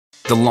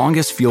The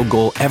longest field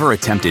goal ever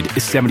attempted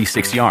is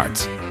 76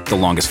 yards. The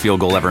longest field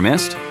goal ever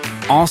missed?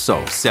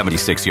 Also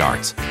 76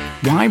 yards.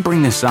 Why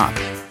bring this up?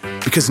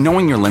 Because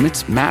knowing your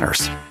limits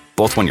matters,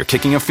 both when you're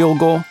kicking a field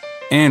goal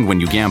and when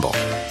you gamble.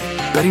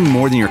 Betting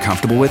more than you're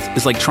comfortable with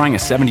is like trying a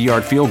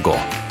 70-yard field goal.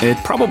 It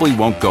probably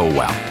won't go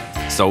well.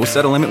 So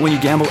set a limit when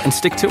you gamble and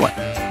stick to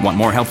it. Want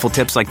more helpful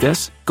tips like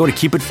this? Go to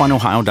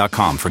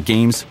keepitfunohio.com for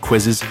games,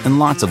 quizzes, and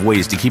lots of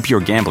ways to keep your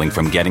gambling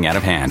from getting out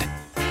of hand.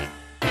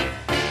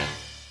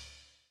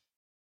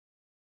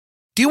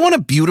 Do you want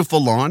a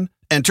beautiful lawn?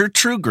 Enter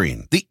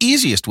TruGreen, the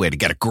easiest way to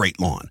get a great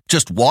lawn.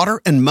 Just water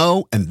and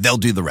mow, and they'll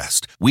do the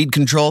rest. Weed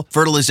control,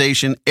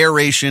 fertilization,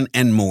 aeration,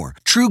 and more.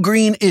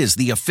 TruGreen is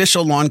the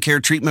official lawn care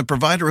treatment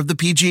provider of the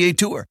PGA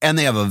Tour, and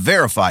they have a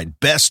verified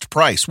best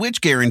price, which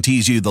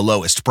guarantees you the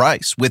lowest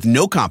price with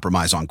no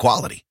compromise on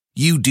quality.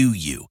 You do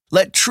you.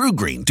 Let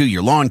TruGreen do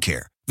your lawn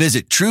care.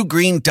 Visit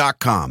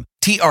TruGreen.com,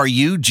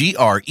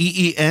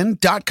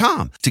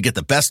 TruGreen.com, to get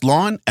the best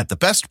lawn at the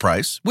best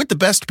price with the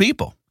best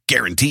people.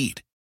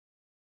 Guaranteed.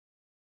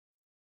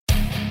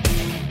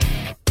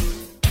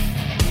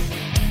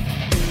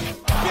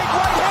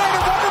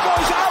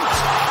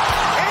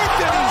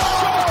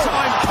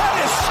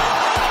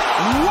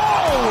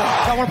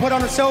 I want to put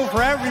on a show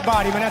for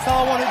everybody, man. That's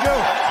all I want to do.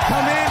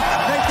 Come in,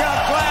 make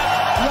out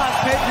clap. You guys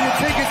pay for your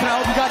tickets, and I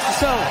hope you got your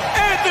show.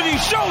 Anthony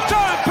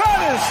Showtime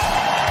Pettis.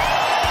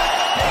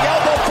 The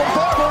elbow from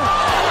Barber.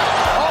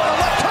 On the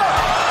left hook.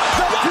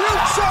 The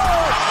future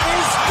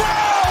is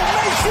now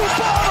Macy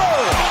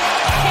Barber.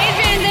 Hey,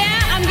 Van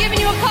Dam, I'm giving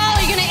you a call.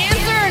 Are you going to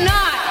answer or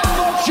not?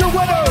 Folks, your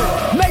winner,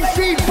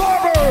 Macy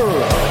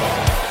Barber.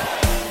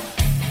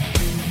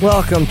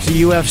 Welcome to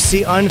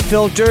UFC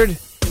Unfiltered.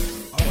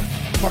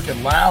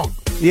 Fucking loud.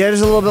 Yeah, it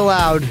is a little bit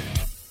loud.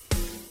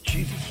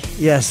 Jesus.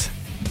 Yes.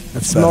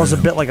 It smells a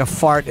bit like a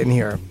fart in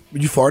here.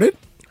 You farted?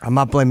 I'm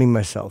not blaming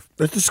myself.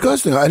 That's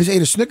disgusting. I just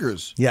ate a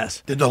Snickers.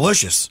 Yes. They're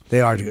delicious.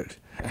 They are good.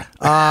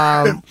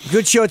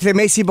 Good show today.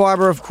 Macy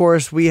Barber, of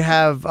course. We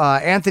have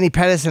Anthony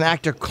Pettis and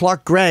actor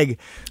Clark Gregg,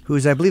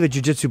 who's, I believe, a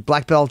jiu-jitsu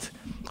black belt.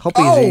 Hope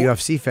he's a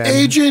UFC fan.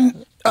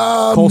 Agent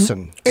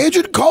Coulson.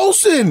 Agent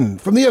Coulson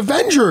from the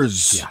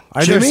Avengers. Yeah.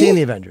 I've never seen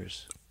the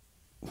Avengers.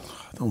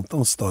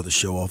 Don't start the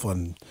show off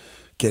on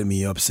getting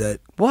me upset.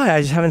 Why? I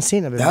just haven't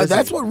seen it.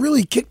 That's what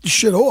really kicked the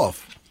shit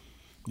off.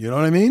 You know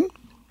what I mean?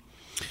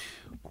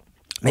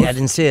 Yeah, I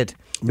didn't see it.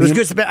 It was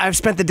good. I've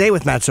spent the day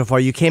with Matt so far.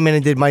 You came in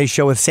and did my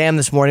show with Sam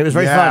this morning. It was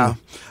very fun.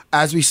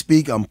 As we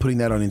speak, I'm putting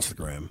that on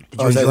Instagram.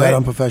 Did you enjoy that it?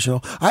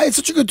 unprofessional? I had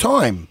such a good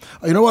time.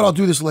 You know what? I'll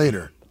do this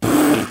later. We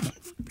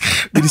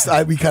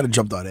kind of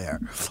jumped on air.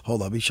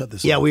 Hold on, let me shut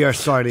this off. Yeah, we are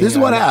starting. This is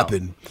what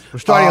happened. We're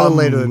starting a little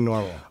later than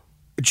normal.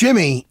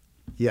 Jimmy.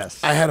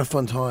 Yes. I had a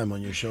fun time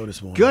on your show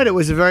this morning. Good. It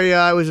was a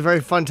very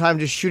fun time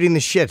just shooting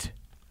the shit.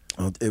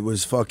 It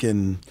was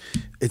fucking.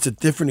 It's a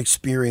different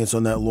experience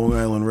on that Long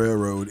Island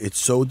Railroad. It's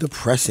so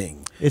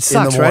depressing. It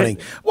sucks, in the morning.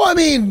 right? Well, I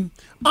mean,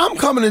 I'm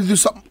coming to do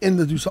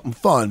something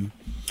fun.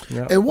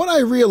 Yeah. And what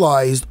I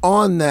realized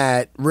on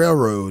that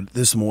railroad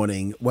this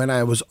morning when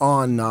I was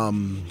on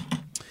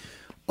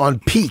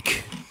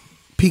peak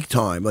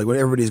time, like when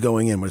everybody's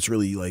going in, when it's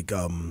really like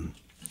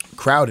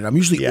crowded. I'm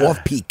usually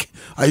off peak.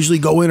 I usually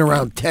go in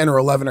around 10 or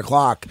 11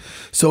 o'clock.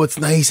 So it's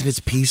nice and it's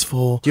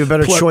peaceful. Do you have a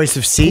better choice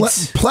of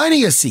seats?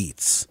 Plenty of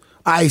seats.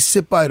 I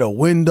sit by the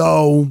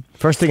window.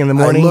 First thing in the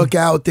morning? I look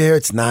out there.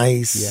 It's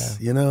nice.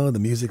 Yeah. You know, the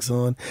music's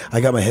on.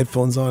 I got my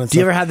headphones on. Do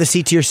you ever have the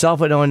seat to yourself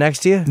with no one next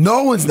to you?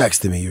 No one's next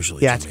to me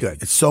usually. Yeah, it's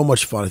good. It's so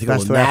much fun. I think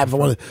That's I'm what a I nap. If I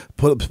want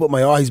to put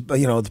my eyes, put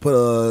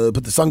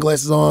the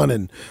sunglasses on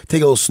and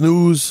take a little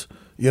snooze,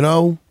 you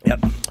know? Yep.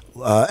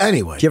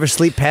 Anyway. Do you ever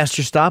sleep past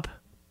your stop?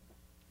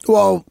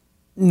 Well,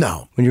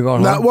 no. When you're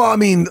going home? Well, I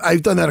mean,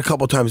 I've done that a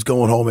couple of times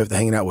going home after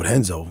hanging out with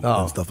Henzo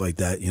Oh. and stuff like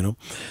that, you know.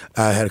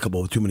 I had a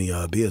couple of too many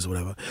beers or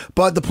whatever.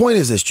 But the point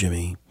is this,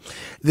 Jimmy.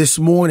 This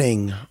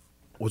morning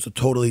was a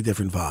totally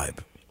different vibe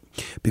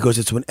because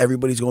it's when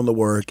everybody's going to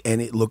work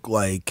and it looked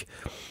like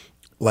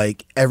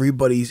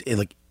everybody's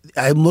like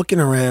I'm looking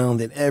around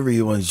and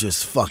everyone's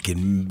just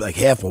fucking like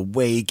half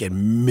awake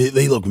and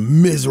they look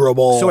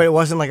miserable. So it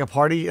wasn't like a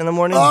party in the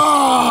morning?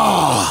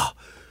 Oh!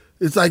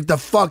 It's like the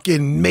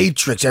fucking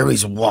Matrix.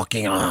 Everybody's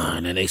walking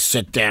on, and they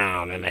sit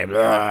down, and they.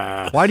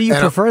 Why do you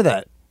prefer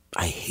that?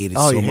 I hate it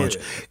Oh, so you hate much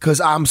it. because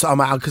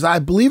because I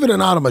believe it or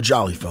not, I'm a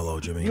jolly fellow,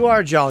 Jimmy. You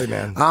are a jolly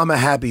man. I'm a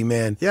happy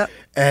man. Yeah.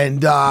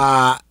 And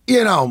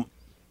you know,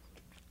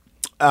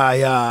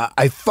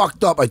 I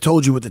fucked up. I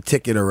told you with the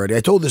ticket already.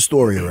 I told this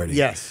story already.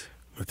 Yes.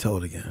 I'll tell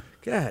it again.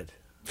 Go ahead.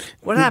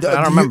 What happened?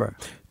 I don't remember.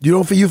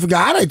 You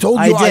forgot? I told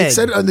you. I did.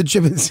 said it on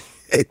the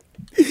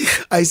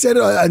I said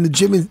it on the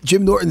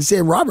Jim Norton and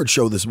Sam Roberts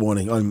show this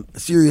morning on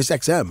Sirius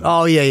XM.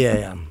 Oh,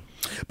 yeah.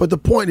 But the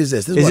point is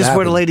this. Is what this where the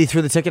happened. lady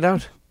threw the ticket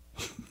out?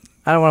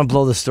 I don't want to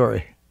blow the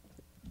story.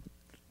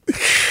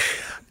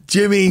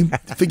 Jimmy,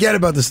 forget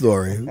about the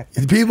story.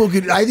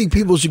 I think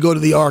people should go to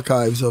the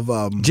archives of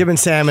Jim and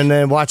Sam and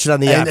then watch it on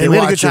the app. and We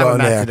had a good watch it time on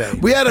with Matt there. today.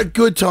 We had a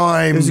good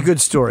time. It was a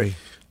good story.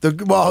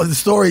 The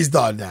story's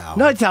done now.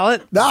 No, tell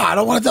it. No, I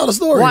don't want to tell the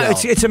story. Why? now.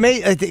 It's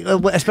amazing. I think,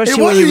 especially It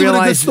when wasn't you even a good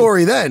realize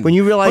story then. When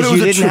you realize But it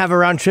you was a didn't have a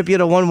round trip, you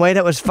had a one way.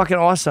 That was fucking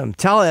awesome.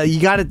 Tell it. You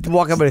got to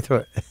walk everybody through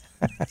it.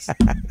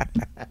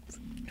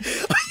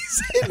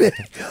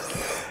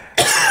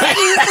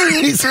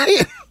 He's saying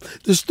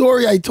the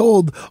story I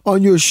told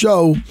on your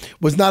show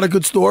was not a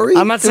good story.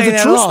 I'm not saying it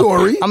was that a true at all.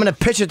 story. I'm going to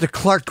pitch it to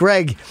Clark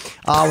Gregg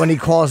when he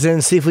calls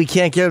in, see if we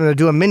can't get him to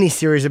do a mini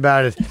series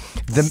about it.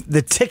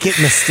 The ticket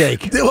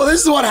mistake. Well,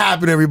 this is what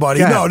happened, everybody.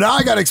 Go ahead. No, now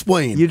I got to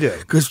explain. You do.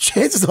 Because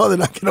chances are they're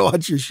not going to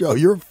watch your show.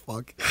 You're a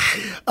fuck.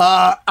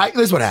 This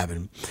is what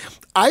happened.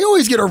 I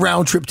always get a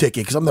round trip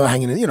ticket because I'm not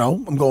hanging in,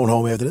 I'm going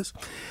home after this.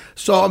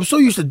 So I'm so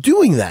used to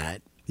doing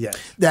that. Yes.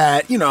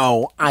 That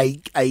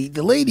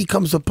the lady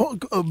comes up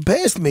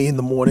past me in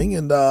the morning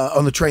and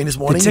on the train this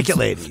morning. The ticket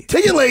lady.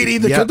 Ticket lady.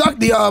 The Yep.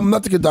 conductor.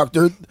 Not the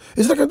conductor.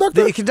 Is it a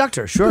conductor? The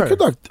conductor, sure. The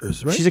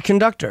conductors, right? She's a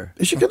conductor.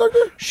 Is she a conductor?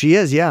 She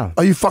is, yeah.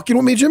 Are you fucking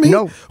with me, Jimmy?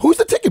 No. Who's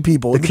the ticket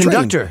people? in The train?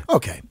 conductor.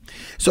 Okay.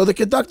 So the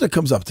conductor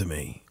comes up to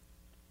me.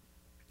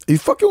 Are you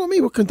fucking with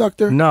me with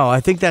conductor? No, I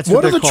think that's What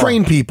what are they're the called.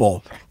 train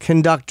people?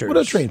 Conductors. What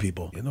are train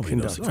people? Yeah, nobody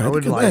knows. Conductor. All I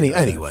wouldn't lie about that.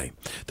 Anyway,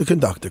 the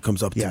conductor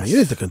comes up to Yes. me. It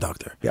is the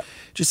conductor. Yeah.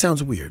 Just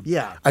sounds weird.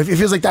 Yeah. It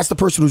feels like that's the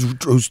person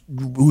who's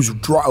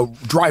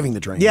driving the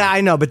train. Yeah,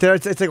 I know, but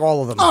it's like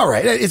all of them. All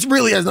right. It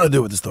really has nothing to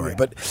do with the story.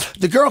 But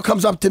the girl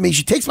comes up to me.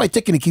 She takes my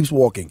ticket and keeps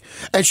walking.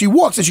 And she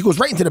walks and she goes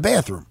right into the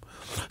bathroom.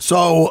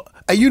 So,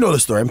 you know the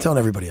story. I'm telling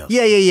everybody else.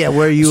 Yeah.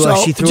 Where you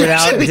she threw it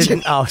out. and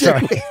didn't, oh,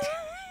 sorry.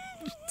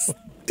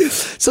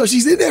 So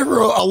she's in there for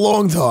a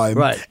long time.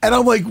 Right. And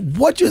I'm like,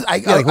 what just...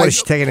 What, is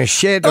she taking a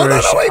shit? Oh, or no,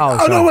 is she, wait. oh, Oh,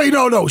 no, sorry. wait,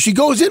 no. She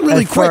goes in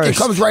really At quick and first.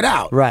 comes right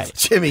out. Right.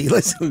 Jimmy,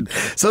 listen.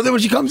 So then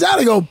when she comes out,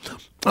 I go,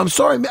 I'm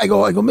sorry. I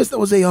go, miss, that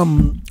was a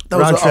Round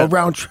trip.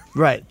 round trip.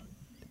 Right.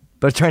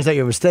 But it turns out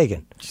you're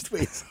mistaken. Just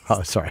wait.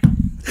 Oh, sorry.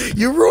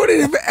 You're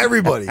ruining it for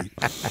everybody.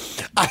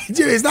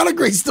 Jimmy, it's not a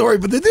great story,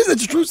 but this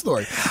is a true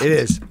story. It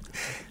is.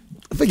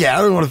 Forget,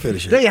 I don't want to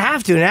finish No, it. you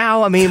have to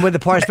now. I mean, with the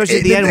part, especially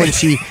at the end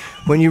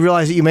when you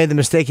realize that you made the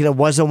mistake and it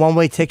was a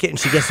one-way ticket and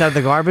she gets out of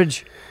the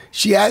garbage.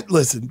 She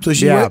listen, so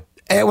she Yeah. went,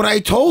 and when I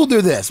told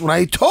her this,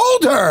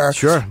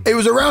 Sure. it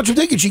was a round trip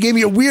ticket, she gave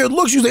me a weird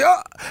look. She was like,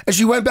 oh, and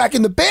she went back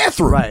in the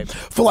bathroom Right.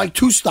 for like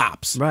 2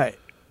 stops. Right.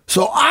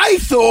 So I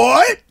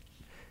thought,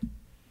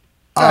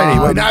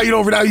 anyway, now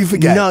you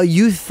forget. No,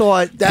 you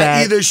thought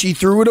that either she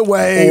threw it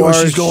away or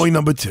she's going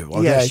number 2.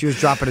 Okay? Yeah, she was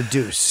dropping a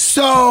deuce.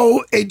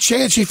 So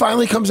she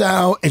finally comes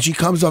out and she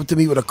comes up to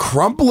me with a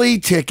crumply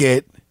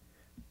ticket.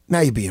 Now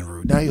you're being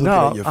rude. Now you're looking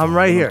No, at your I'm phone.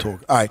 right Don't here.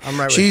 talk. All right. I'm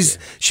right with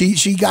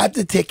She got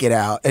the ticket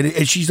out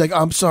and she's like,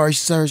 I'm sorry,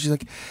 sir. She's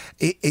like,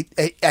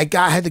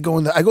 I had to go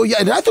in I go, yeah,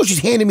 and I thought she's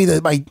handing me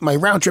my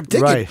round trip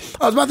ticket. Right.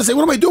 I was about to say,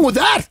 what am I doing with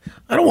that?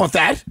 I don't want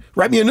that.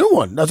 Write me a new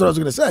one. That's what I was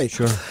gonna say.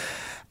 Sure.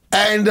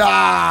 And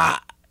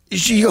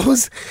she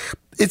goes,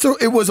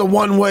 it was a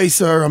one-way,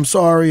 sir. I'm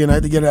sorry, and I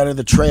had to get it out of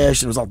the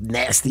trash. And it was all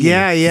nasty.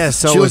 Yeah.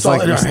 So she it was was all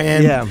like in her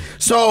hand. Yeah.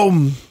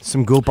 So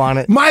Some goop on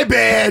it. my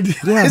bad.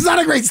 Yeah. It's not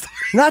a great story.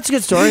 No, that's a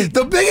good story.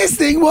 The biggest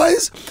thing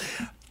was,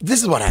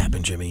 this is what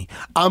happened, Jimmy.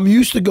 I'm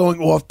used to going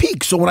off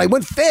peak, so when I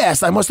went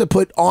fast, I must have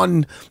put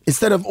on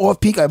instead of off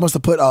peak. I must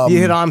have put You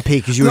hit on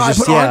peak because you no, were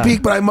just I put on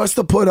peak, but I must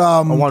have put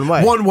one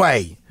way. One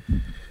way.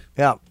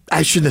 Yeah.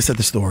 I shouldn't have said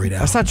the story now.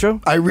 That's not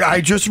true. I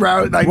just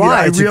Why?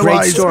 Why? It's a great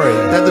realized story.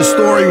 that the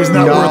story was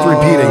not No, worth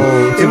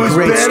repeating. it's It a was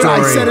great bad.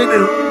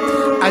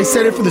 story. I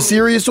said it for the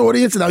serious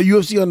audience, and now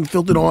UFC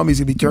Unfiltered Army is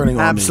going to be turning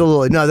on me.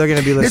 Absolutely. No, they're going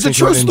to be listening It's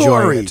a true to it and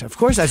enjoying story. it. Of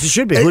course, as it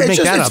should be. Who would It's make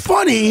just, that it's up?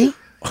 funny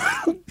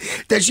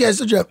that she has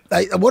such a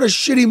what a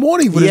shitty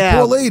morning for this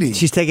poor lady.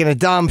 She's taking a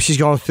dump. She's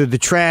going through the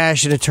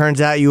trash, and it turns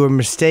out you were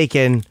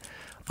mistaken.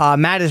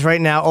 Matt is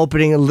right now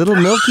opening Little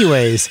Milky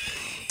Ways.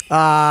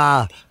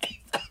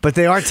 But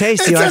they are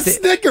tasty. It's aren't a they?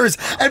 Snickers,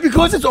 and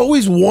because it's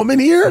always warm in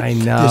here, I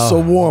know. they're so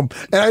warm.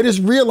 And I just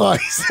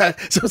realized that.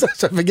 So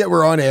I forget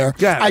we're on air.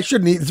 Yeah. I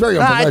shouldn't eat. It's very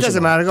Nah, unprofessional. it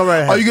doesn't matter. Go right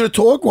ahead. Are you going to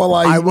talk while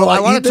I I while I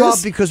want eat to talk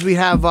this? because we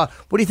have. What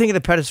do you think of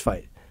the Pettis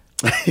fight?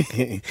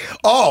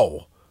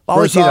 Oh.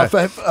 Always First either.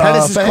 off,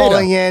 Pettis is Fajeda.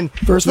 calling in.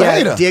 First Yeah,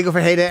 Fajeda. Diego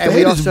Fajeda. And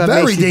we Fajeda's also have a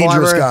very Macy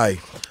dangerous Barber, guy.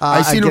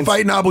 I seen him against-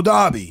 fight in Abu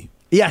Dhabi.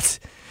 Yes.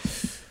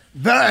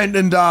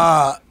 And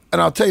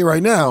I'll tell you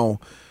right now,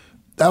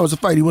 that was a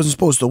fight he wasn't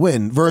supposed to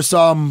win. Versus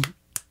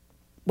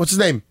what's his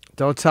name?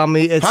 Don't tell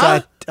me it's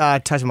Huh?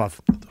 Tazimov.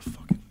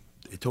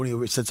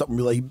 Tony said something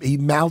really. He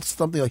mouthed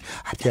something like,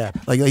 Yeah.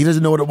 like he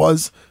doesn't know what it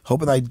was.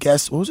 Hoping I'd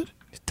guess. What was it?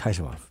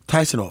 Tazimov.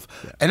 Tysonov.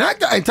 And that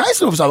guy,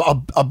 Tysonov's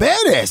a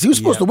badass. He was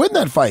supposed to win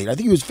that fight. I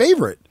think he was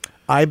favorite.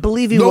 I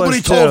believe he Nobody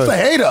was told too.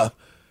 Fajeda.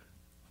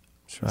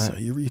 That's right. So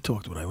you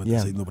talked when I went Yeah.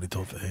 to say nobody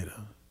told Fajeda.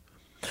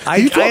 I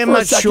you talk am for a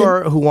not second?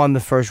 sure who won the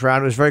first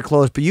round. It was very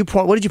close. But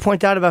what did you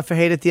point out about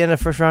Fajeda at the end of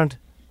the first round?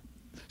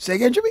 Say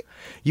again, Jimmy?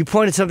 You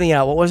pointed something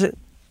out. What was it?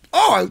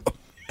 Oh,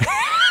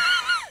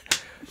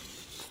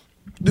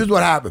 this is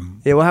what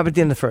happened. Yeah, what happened at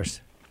the end of the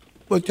first?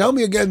 But tell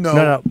me again, though.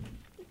 No.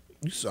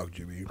 You suck,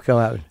 Jimmy. What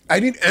happened? I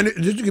need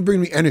this can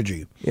bring me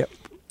energy. Yep.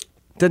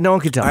 That no one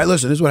could tell. All right,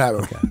 listen, this is what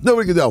happened.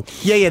 Nobody could know.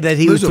 Yeah, that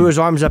he Listen. threw his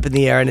arms up in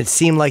the air, and it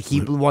seemed like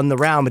he won the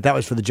round, but that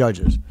was for the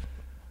judges.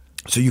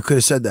 So you could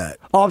have said that.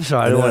 Oh, I'm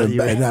sorry. I don't want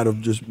to. And that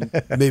would just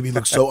made me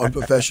look so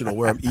unprofessional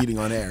where I'm eating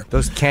on air.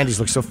 Those candies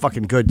look so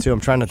fucking good too. I'm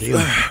trying not to eat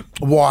them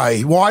Why?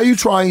 Why are you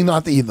trying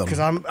not to eat them? because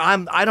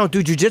I don't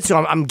do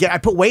jujitsu. I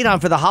put weight on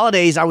for the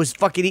holidays. I was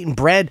fucking eating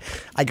bread.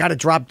 I got to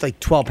drop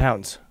like 12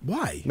 pounds,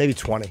 Why? maybe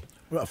 20.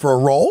 For a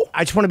roll?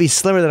 I just want to be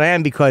slimmer than I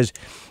am because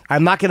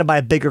I'm not going to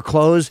buy bigger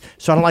clothes,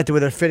 so I don't like the way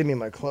they're fitting me in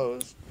my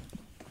clothes.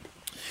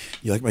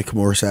 You like my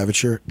Kimura Savage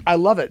shirt? I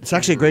love it. It's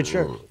actually a great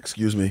shirt.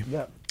 Excuse me.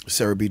 Yeah.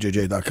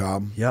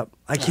 SarahBJJ.com. Yep.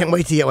 I can't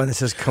wait to get one that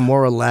says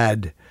Kimura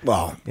Lad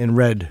Well, in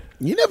red.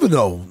 you never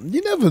know.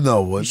 You never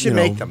know what You should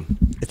make them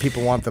if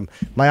people want them.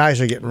 My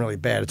eyes are getting really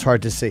bad. It's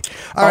hard to see.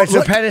 All right, so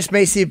look- Pettis,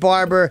 Macy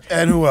Barber,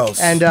 And who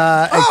else? and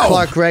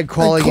Clark Gregg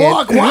calling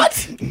and Clark, in.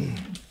 what?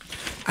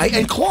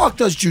 And Clark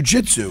does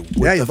jujitsu with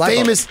Yeah, he's the black belt.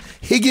 famous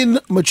Higgin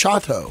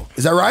Machado.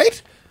 Is that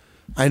right?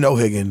 I know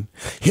Higgin.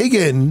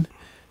 Higgins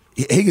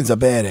a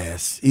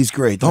badass. He's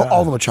great.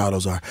 All the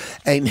Machados are.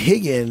 And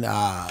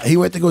Higgin, he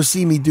went to go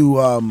see me do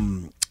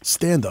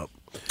stand up.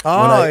 Oh,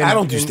 I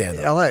don't do in stand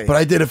up, LA. but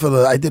I did it for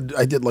the. I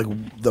did like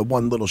the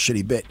one little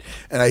shitty bit,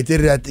 and I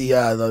did it at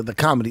the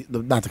comedy,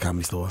 not the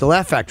Comedy Store, The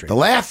Laugh Factory. the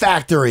Laugh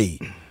Factory.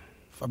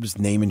 I'm just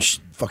naming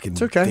fucking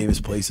It's okay. famous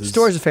places.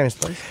 Store's a famous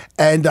place.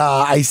 And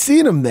I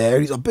seen him there.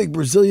 He's a big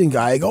Brazilian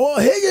guy. I go, oh,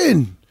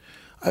 Higgin.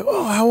 I go,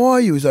 oh, how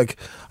are you? He's like,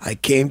 I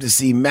came to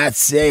see Matt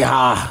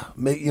Seha,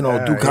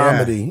 do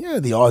comedy. Yeah,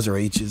 the R's or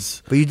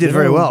H's. But you did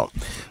very well.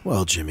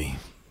 Well, Jimmy,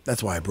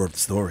 that's why I brought the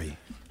story.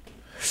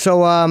 So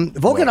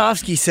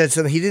Volkanovski said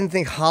something. He didn't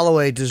think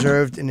Holloway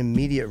deserved an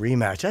immediate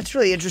rematch. That's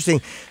really interesting.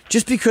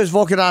 Just because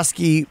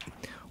Volkanovski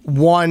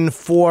won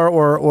 4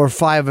 or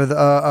 5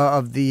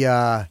 of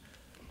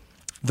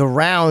the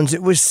rounds,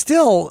 it was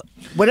still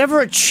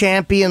whenever a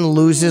champion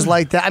loses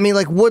like that. I mean,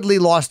 like Woodley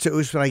lost to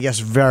Usman, I guess,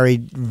 very,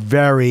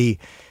 very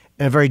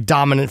in a very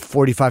dominant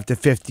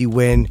 45-50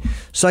 win.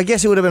 So I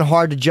guess it would have been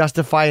hard to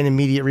justify an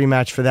immediate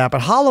rematch for that. But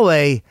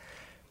Holloway.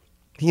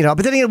 But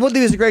then again,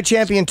 Woodley was a great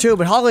champion too.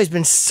 But Holloway's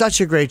been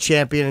such a great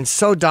champion and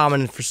so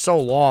dominant for so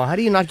long. How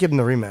do you not give him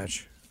the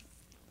rematch?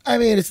 I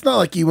mean, it's not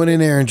like he went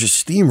in there and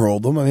just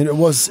steamrolled him. I mean, it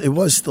was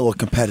still a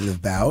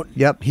competitive bout.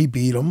 Yep. He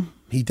beat him.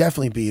 He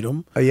definitely beat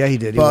him. Oh yeah, he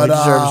did. But,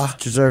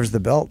 He deserves the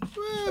belt.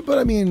 But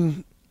I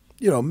mean,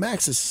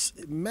 Max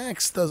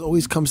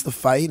always comes to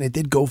fight, and it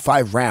did go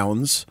 5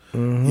 rounds.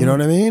 Mm-hmm. You know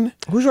what I mean?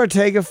 Who's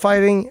Ortega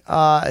fighting?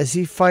 Is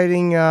he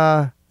fighting?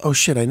 Oh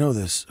shit, I know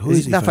this. Who is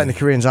He's he not fighting the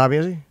Korean Zombie,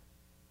 is he?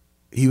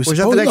 He was Was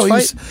that supposed, the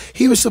next no, fight?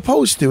 he was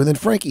supposed to, and then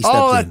Frankie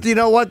stepped in. You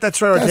know what?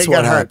 That's right. Ortega That's got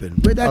what hurt.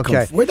 happened.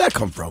 Where'd that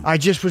come from? I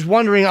just was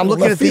wondering. I'm Left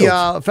looking at the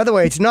field.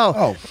 featherweights. No,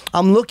 Oh.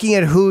 I'm looking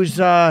at who's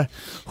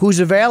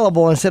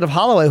available instead of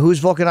Holloway. Who's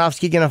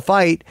Volkanovski going to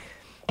fight?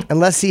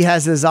 Unless he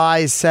has his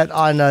eyes set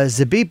on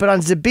Zabit. But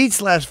on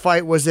Zabit's last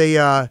fight was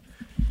a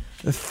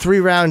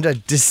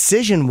 3-round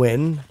decision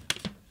win.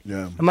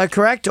 Yeah. Am I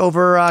correct?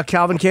 Over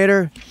Calvin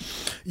Kattar?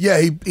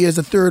 Yeah, he has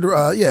a third.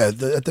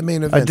 At the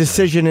main event. A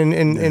decision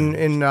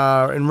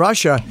in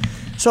Russia.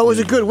 So it was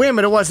a good win,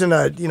 but it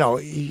wasn't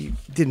he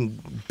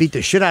didn't beat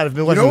the shit out of him.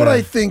 It You wasn't know what a-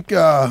 I think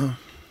about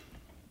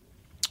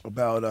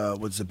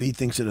what Zabit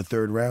thinks of the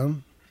third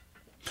round?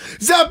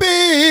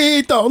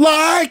 Zabit don't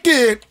like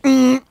it.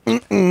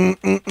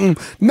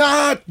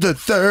 Not the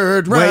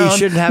third round. Well, you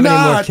shouldn't have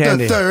any more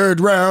candy. Not the third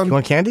round. You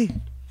want candy?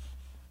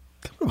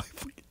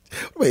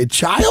 Wait, a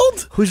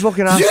child? Who's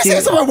Volkanovski? Did you say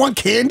something I want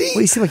candy?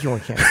 Well, you seem like you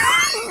want candy.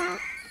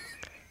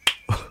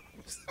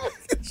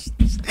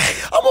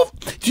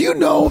 Do you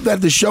know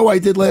that the show I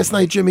did last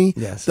night, Jimmy?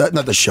 Yes.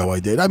 Not the show I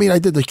did. I mean, I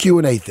did the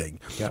Q&A thing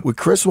with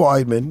Chris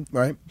Weidman,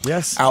 right?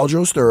 Yes.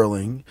 Aljo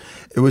Sterling.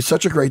 It was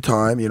such a great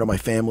time. My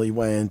family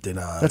went, and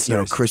That's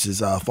nice.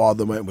 Chris's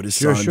father went with his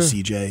Sure, son, sure.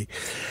 CJ.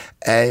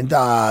 And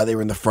they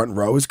were in the front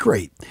row. It was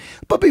great.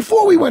 But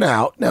before we went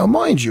out, now,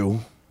 mind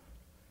you,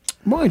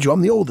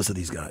 I'm the oldest of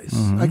these guys.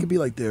 Mm-hmm. I could be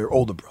like their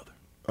older brother,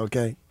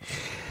 okay?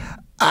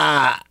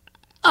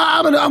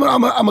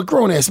 I'm a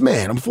grown ass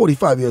man. I'm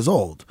 45 years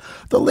old.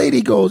 The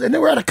lady goes, and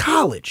then we're out of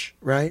college,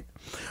 right?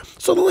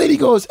 So the lady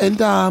goes,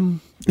 and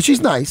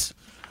she's nice.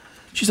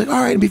 She's like, all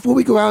right, and before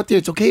we go out there,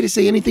 it's okay to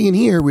say anything in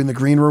here. We're in the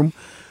green room.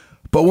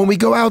 But when we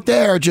go out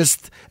there,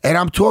 and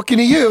I'm talking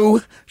to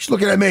you, she's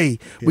looking at me.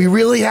 Yeah. We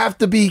really have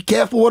to be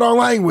careful with our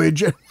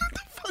language.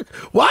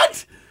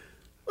 What?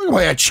 Am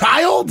I a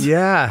child?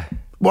 Yeah.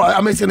 Well,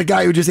 I'm asking the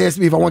guy who just asked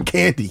me if I want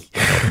candy.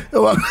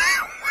 What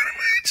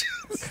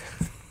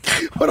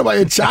am I,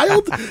 a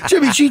child?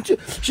 Jimmy,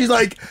 she's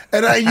like,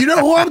 and you know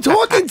who I'm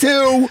talking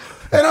to?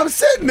 And I'm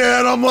sitting there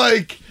and I'm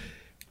like,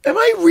 am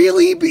I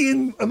really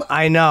being...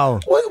 I know.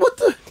 What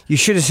the... You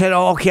should have said,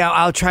 oh, okay,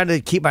 I'll try to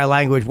keep my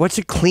language. What's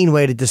a clean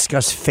way to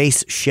discuss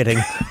face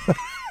shitting?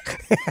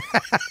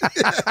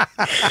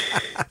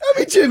 I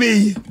mean,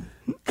 Jimmy...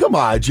 Come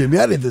on, Jimmy.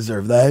 I didn't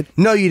deserve that.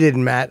 No, you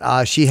didn't,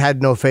 Matt. She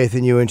had no faith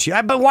in you, and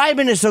but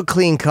Weidman is so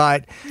clean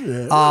cut.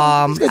 Yeah.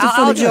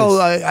 Aljo,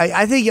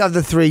 I think of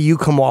the three, you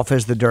come off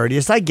as the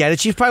dirtiest. I get it.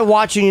 She's probably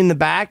watching you in the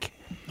back.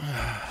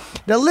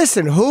 Now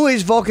listen, who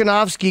is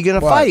Volkanovski going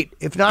to fight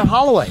if not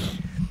Holloway?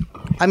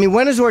 I mean,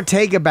 when is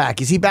Ortega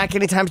back? Is he back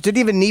anytime? Did he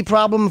have a knee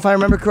problem, if I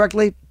remember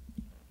correctly?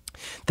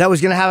 That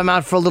was going to have him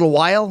out for a little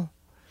while.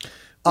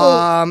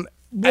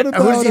 What who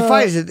does he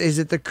fight? Is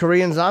it the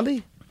Korean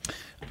Zombie?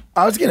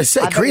 I was gonna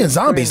say Korean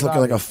Zombie's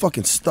looking like a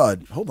fucking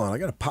stud. Hold on, I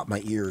gotta pop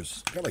my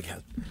ears. I got like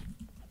a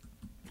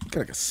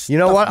you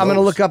know what? I'm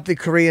gonna look up the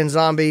Korean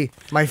Zombie.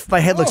 My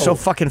head looks so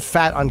fucking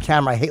fat on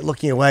camera. I hate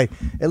looking away.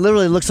 It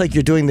literally looks like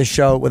you're doing this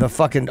show with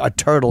a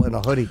turtle in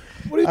a hoodie.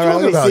 What are you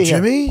talking about,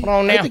 Jimmy?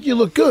 I think you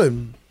look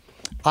good.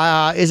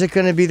 Is it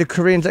going to be the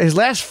Korean? His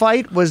last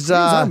fight was.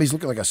 Zombie's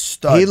looking like a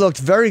stud. He looked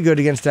very good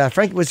against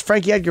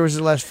Frankie Edgar was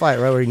his last fight,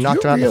 right? Where he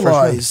knocked him out in the first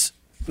round.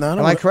 No,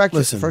 Am I correct?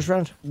 Listen, First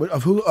round?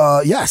 Of who?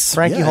 Yes.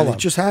 Frankie, hold on. It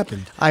just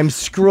happened. I'm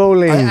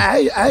scrolling.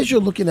 As you're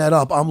looking that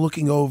up, I'm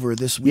looking over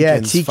this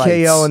weekend's TKO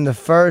fights. in the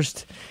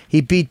first.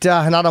 He beat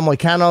Renato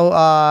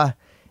Moicano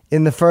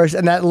in the first.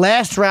 And that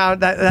last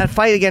round, that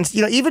fight against,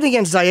 even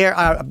against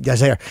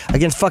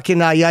against fucking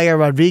Yair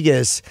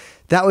Rodriguez,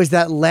 that was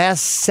that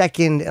last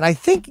second. And I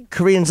think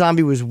Korean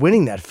Zombie was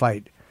winning that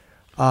fight.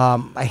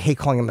 I hate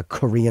calling him the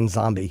Korean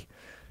Zombie.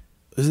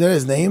 Isn't that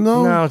his name,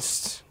 though? No,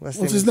 what's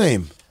his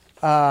name?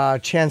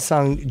 Chan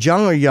Sung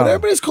Jung or Young. But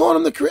everybody's calling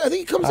him the Korean. I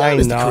think he comes out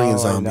as the Korean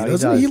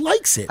Zombie. He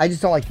likes it. I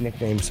just don't like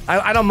nicknames.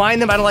 I don't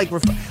mind them. I don't like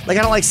I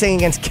don't like saying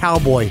against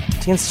Cowboy.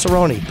 It's against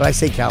Cerrone, but I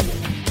say Cowboy.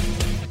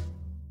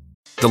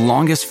 The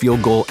longest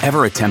field goal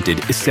ever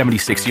attempted is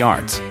 76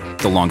 yards.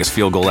 The longest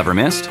field goal ever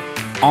missed?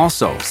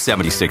 Also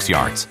 76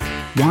 yards.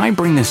 Why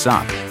bring this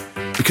up?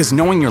 Because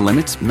knowing your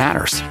limits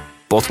matters,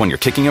 both when you're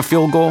kicking a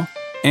field goal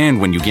and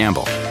when you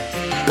gamble.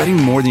 Betting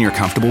more than you're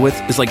comfortable with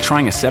is like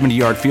trying a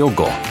 70-yard field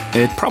goal.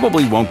 It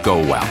probably won't go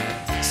well.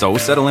 So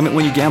set a limit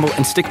when you gamble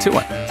and stick to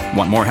it.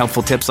 Want more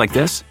helpful tips like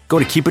this? Go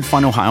to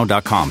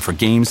keepitfunohio.com for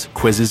games,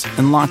 quizzes,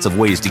 and lots of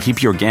ways to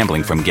keep your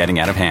gambling from getting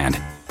out of hand.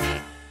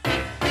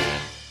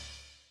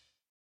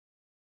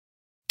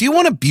 Do you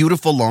want a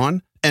beautiful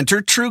lawn?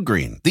 Enter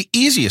TruGreen, the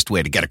easiest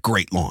way to get a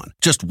great lawn.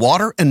 Just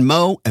water and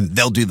mow, and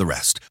they'll do the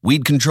rest.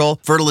 Weed control,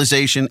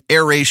 fertilization,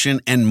 aeration,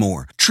 and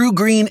more.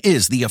 TruGreen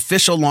is the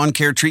official lawn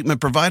care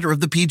treatment provider of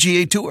the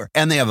PGA Tour,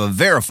 and they have a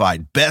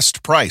verified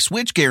best price,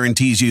 which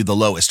guarantees you the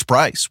lowest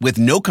price with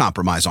no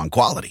compromise on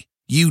quality.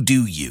 You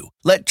do you.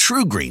 Let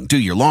TruGreen do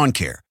your lawn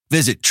care.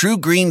 Visit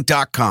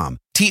TruGreen.com,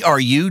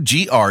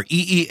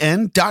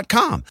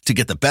 TruGreen.com, to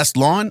get the best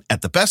lawn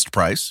at the best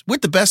price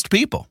with the best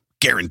people.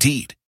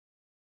 Guaranteed.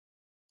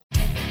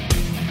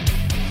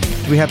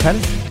 Do we have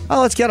Pettis? Oh,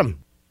 let's get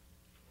him.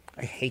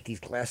 I hate these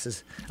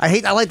glasses. I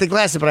like the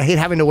glasses, but I hate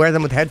having to wear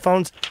them with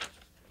headphones.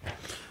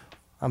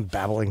 I'm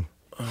babbling.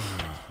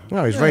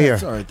 No, he's right here.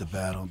 It's all right to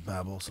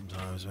babble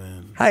sometimes,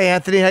 man. Hi,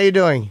 Anthony. How you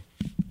doing?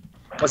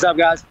 What's up,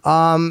 guys?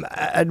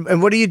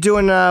 And what are you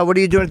doing? What are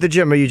you doing at the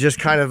gym? Are you just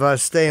kind of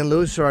staying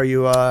loose, or are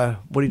you? What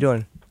are you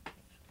doing?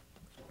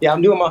 Yeah,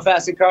 I'm doing my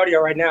fasted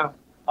cardio right now.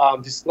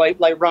 Just light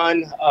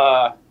run.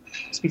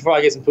 Just before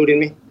I get some food in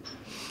me.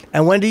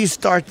 And when do you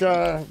start?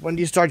 When do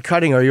you start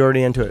cutting? Or are you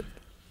already into it?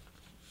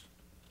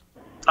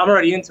 I'm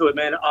already into it,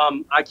 man.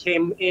 I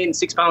came in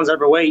 6 pounds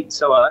overweight,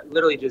 so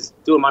literally just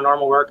doing my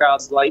normal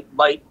workouts, light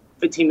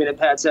 15-minute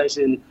pad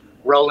session,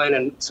 rolling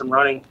and some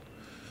running.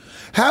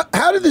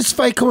 How did this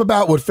fight come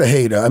about with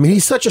Fajeda? I mean,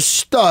 he's such a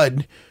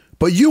stud,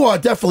 but you are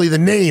definitely the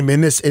name in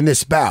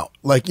this bout.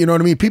 Like, you know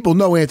what I mean? People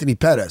know Anthony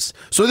Pettis,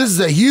 so this is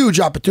a huge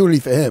opportunity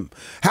for him.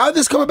 How did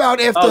this come about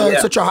after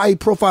such a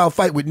high-profile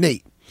fight with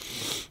Nate?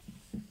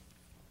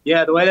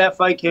 Yeah, the way that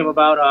fight came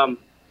about,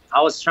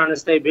 I was trying to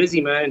stay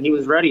busy, man, and he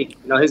was ready.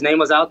 You know, his name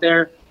was out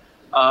there.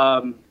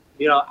 I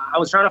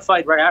was trying to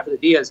fight right after the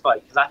Diaz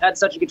fight because I had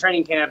such a good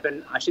training camp,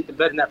 and I shit the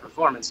bed in that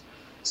performance.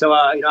 So,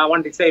 I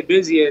wanted to stay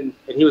busy, and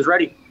he was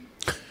ready.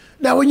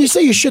 Now, when you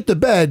say you shit the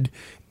bed,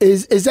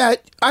 is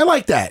that I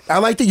like that. I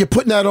like that you're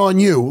putting that on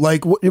you.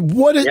 Like,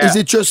 is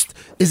it just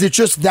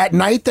that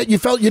night that you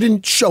felt you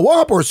didn't show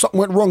up, or something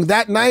went wrong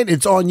that night?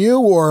 It's on you,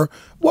 or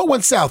what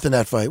went south in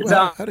that fight? It's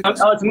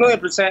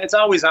 1,000,000%. It's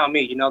always on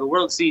me. You know, the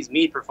world sees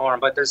me perform,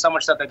 but there's so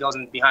much stuff that goes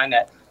in behind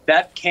that.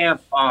 That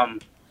camp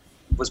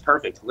was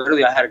perfect.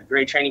 Literally, I had a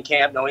great training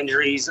camp, no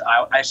injuries.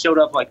 I showed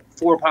up like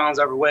 4 pounds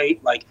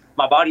overweight. Like,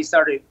 my body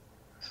started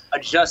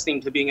adjusting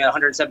to being at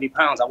 170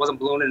 pounds. I wasn't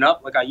ballooning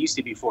up like I used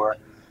to before.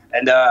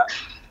 And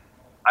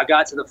I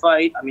got to the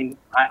fight. I mean,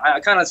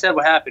 I kind of said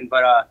what happened,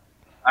 but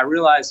I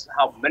realized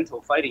how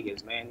mental fighting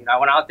is, man. You know, I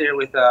went out there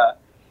with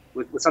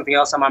something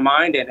else on my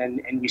mind,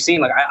 and you've seen,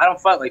 like, I don't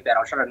fight like that.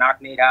 I was trying to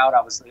knock Nate out.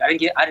 I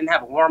didn't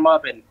have a warm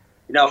up, and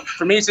you know,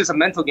 for me, it's just a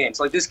mental game.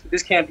 So like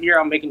this camp here,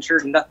 I'm making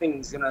sure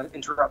nothing's gonna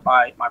interrupt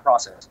my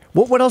process.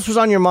 What else was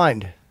on your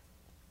mind?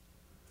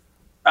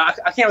 I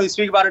can't really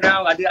speak about it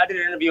now. I did an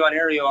interview on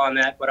Ariel on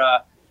that, but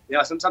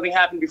something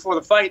happened before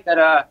the fight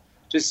that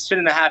just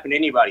shouldn't have happened to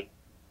anybody.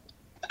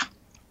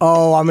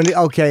 Oh,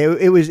 okay.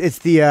 It's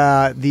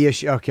the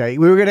issue. Okay,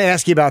 we were going to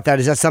ask you about that.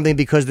 Is that something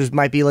because there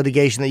might be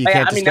litigation that you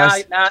can't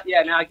discuss? Now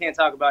I can't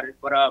talk about it.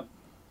 But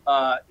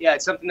yeah,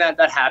 it's something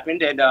that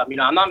happened, and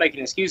I'm not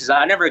making excuses.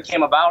 I never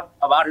came about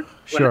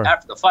it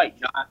after the fight.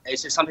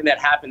 It's just something that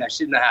happened that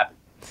shouldn't have happened.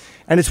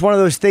 And it's one of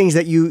those things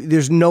that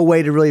there's no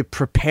way to really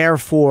prepare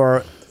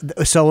for.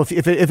 So if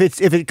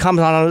it comes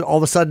on all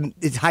of a sudden,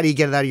 how do you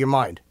get it out of your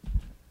mind?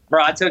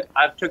 Bro,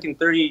 I've taken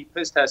 30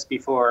 piss tests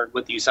before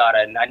with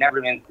USADA, and I never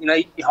even, you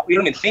don't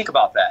even think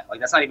about that. Like,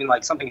 that's not even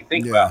like something you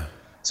think about.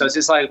 So it's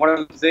just like one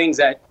of the things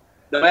that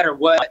no matter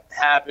what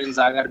happens,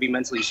 I got to be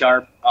mentally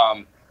sharp.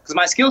 Because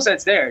my skill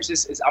set's there.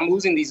 I'm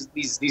losing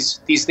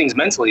these things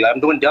mentally. I'm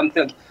doing dumb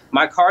things.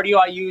 My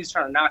cardio I use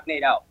trying to knock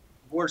Nate out.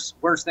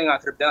 Worst thing I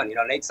could have done.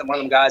 Nate's one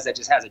of them guys that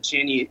just has a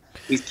chin. He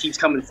keeps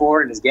coming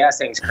forward, and his gas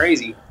tank's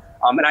crazy.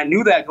 And I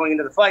knew that going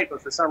into the fight,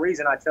 but for some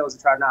reason I chose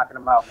to try knocking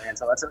him out, man.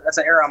 So that's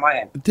an error on my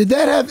end. Did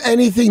that have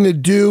anything to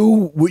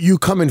do with you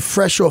coming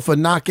fresh off of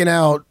knocking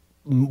out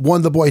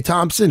Wonderboy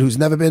Thompson, who's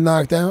never been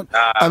knocked out?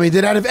 Did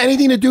that have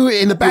anything to do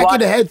in the back of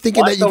the head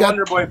thinking that you got...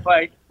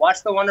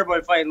 Watch the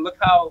Wonderboy fight and look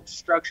how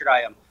structured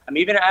I am.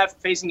 Even after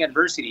facing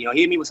adversity,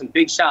 he hit me with some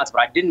big shots,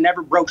 but I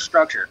never broke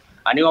structure.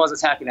 I knew I was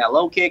attacking that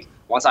low kick.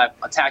 Once I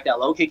attacked that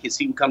low kick, his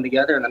feet would come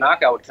together and the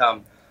knockout would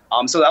come.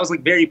 So that was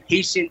very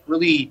patient,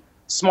 really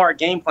smart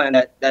game plan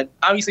that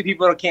obviously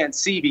people can't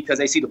see because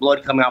they see the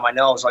blood coming out my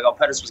nose. Like,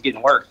 Pettis was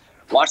getting work.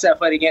 Watch that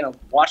fight again and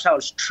watch how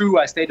true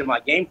I stayed to my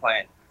game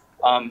plan.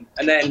 And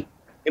then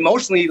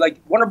emotionally,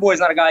 Wonderboy is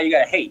not a guy you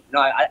got to hate.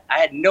 I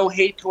had no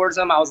hate towards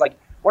him. I was like,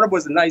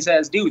 Wonderboy's a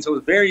nice-ass dude. So it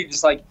was very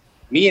just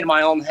me in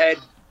my own head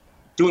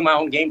doing my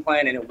own game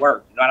plan, and it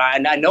worked.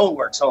 And I know it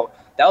worked. So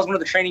that was one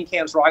of the training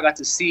camps where I got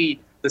to see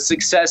the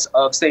success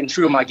of staying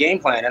true to my game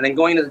plan. And then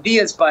going into the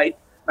Diaz fight,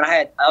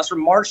 I was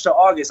from March to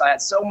August. I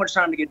had so much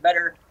time to get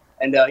better,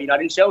 and I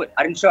didn't show it.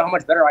 I didn't show how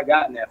much better I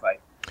got in that fight.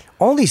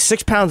 Only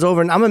 6 pounds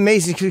over, and I'm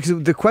amazed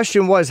because the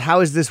question was, how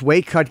is this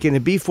weight cut going to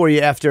be for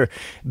you after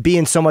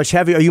being so much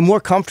heavier? Are you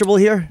more comfortable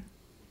here?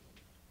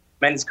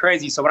 Man, it's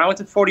crazy. So when I went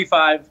to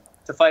 45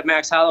 to fight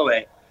Max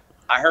Holloway,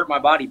 I hurt my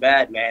body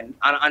bad, man.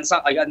 On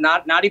something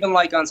not even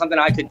on something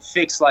I could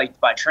fix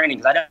by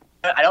training. Cause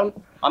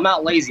I'm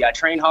not lazy. I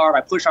train hard.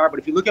 I push hard. But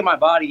if you look at my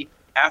body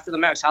after the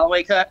Max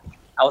Holloway cut,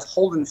 I was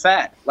holding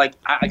fat.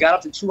 I got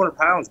up to 200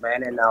 pounds,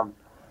 man. And,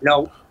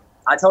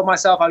 I told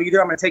myself I'm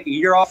going to take a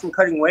year off from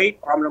cutting weight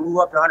or I'm going to move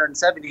up to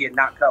 170 and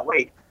not cut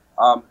weight.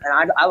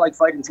 And I like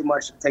fighting too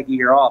much to take a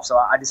year off. So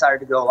I decided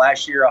to go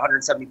last year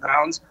 170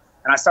 pounds.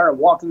 And I started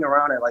walking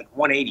around at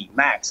 180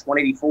 max,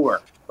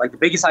 184, the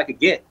biggest I could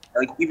get,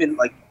 even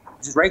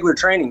just regular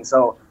training.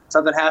 So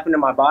something happened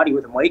in my body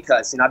with the weight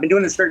cuts. I've been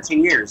doing this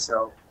 13 years,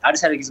 so I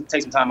just had to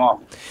take some time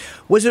off.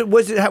 How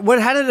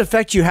did it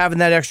affect you having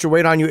that extra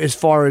weight on you as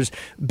far as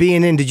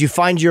being in? Did you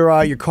find your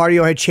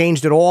cardio had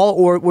changed at all,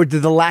 or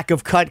did the lack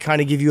of cut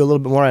kind of give you a little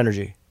bit more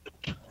energy?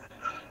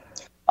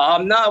 No,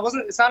 it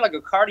wasn't. It's not like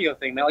a cardio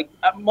thing, man.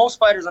 Most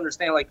fighters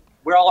understand,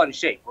 we're all in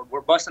shape.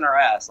 We're busting our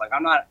ass.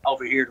 I'm not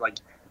over here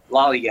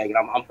lollygagging.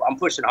 I'm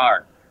pushing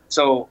hard.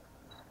 So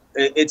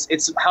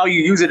it's how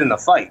you use it in the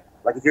fight.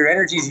 If your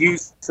energy's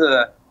used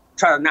to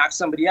try to knock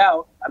somebody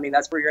out,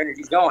 that's where your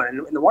energy's going.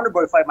 And in the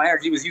Wonderboy fight, my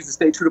energy was used to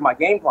stay true to my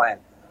game plan.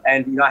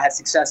 And I had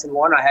success in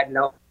one, I had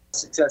no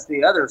success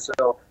in the other.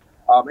 So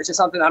it's just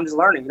something I'm just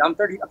learning. I'm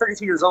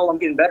 32 years old. I'm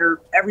getting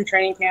better every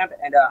training camp.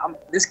 And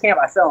this camp,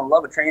 I fell in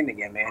love with training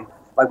again, man.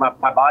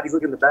 My body's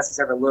looking the best it's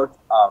ever looked.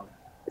 I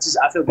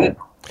feel good.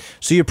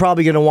 So you're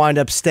probably going to wind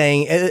up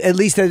staying, at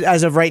least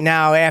as of right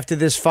now, after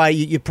this fight,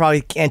 you're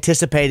probably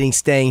anticipating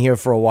staying here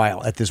for a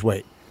while at this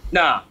weight.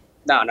 No.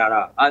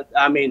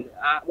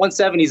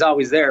 170 is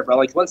always there, bro.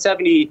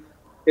 170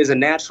 is a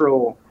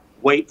natural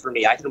weight for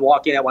me. I can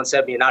walk in at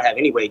 170 and not have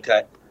any weight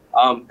cut.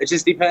 It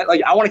just depends.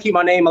 I want to keep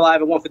my name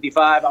alive at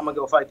 155. I'm going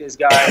to go fight this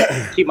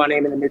guy, keep my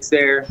name in the mix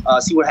there,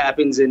 see what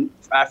happens. And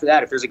after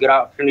that, if there's a good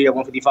opportunity at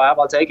 155,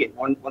 I'll take it.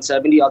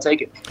 170, I'll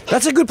take it.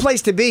 That's a good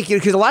place to be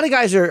because a lot of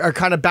guys are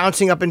kind of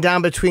bouncing up and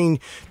down between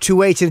two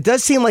weights. And it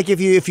does seem like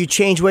if you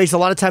change weights, a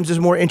lot of times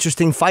there's more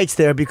interesting fights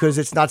there because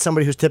it's not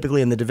somebody who's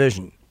typically in the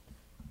division.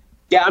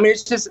 Yeah,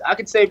 it's just I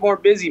could stay more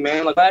busy,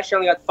 man. Last year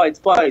I only got to fight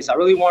twice. I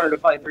really wanted to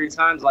fight 3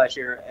 times last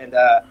year, and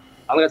I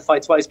only got to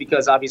fight twice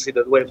because obviously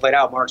the way it played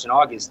out, March and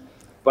August.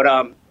 But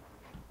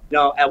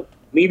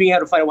me being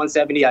able to fight at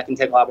 170, I can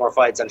take a lot more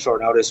fights on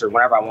short notice or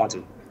whenever I want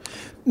to.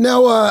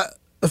 Now,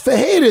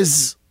 Fahad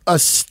is a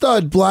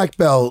stud black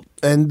belt,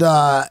 and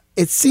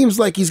it seems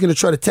like he's going to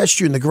try to test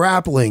you in the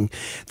grappling.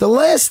 The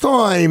last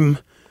time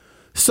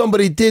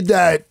somebody did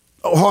that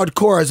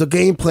hardcore as a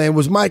game plan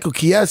was Michael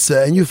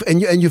Chiesa, and you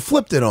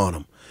flipped it on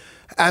him.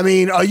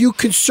 Are you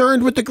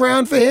concerned with the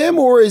ground for him,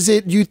 or is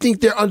it you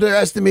think they're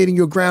underestimating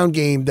your ground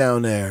game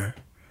down there?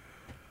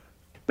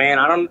 Man,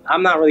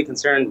 I'm not really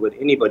concerned with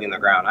anybody in the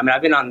ground.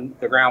 I've been on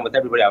the ground with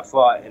everybody I've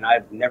fought, and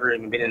I've never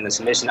even been in a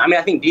submission.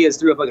 I think Diaz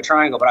threw up like a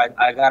triangle, but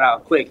I got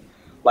out quick.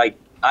 I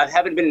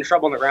haven't been in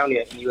trouble on the ground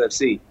yet in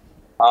UFC.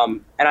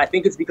 And I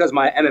think it's because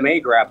my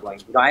MMA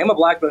grappling. I am a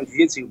black belt in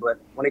jiu-jitsu, but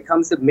when it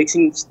comes to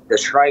mixing the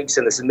strikes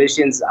and the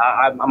submissions,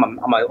 I'm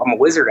a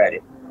wizard at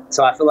it.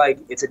 So I feel like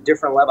it's a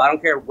different level. I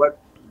don't care what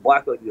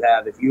black belt you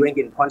have, if you ain't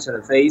getting punched in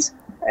the face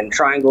and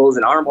triangles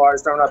and arm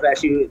bars thrown up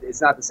at you,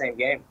 it's not the same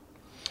game.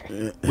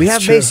 We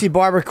have Macy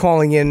Barber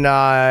calling in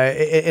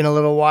a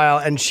little while,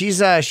 and she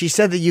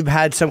said that you've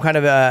had some kind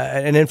of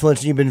an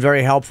influence and you've been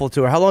very helpful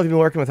to her. How long have you been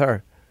working with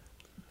her?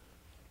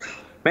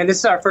 Man, this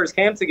is our first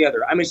camp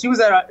together. I mean, she was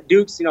at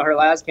Duke's, her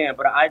last camp,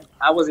 but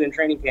I wasn't in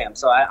training camp.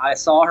 So I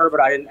saw her, but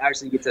I didn't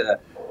actually get to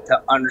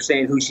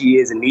understand who she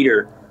is and meet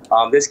her.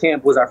 This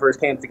camp was our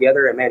first camp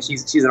together, and, man,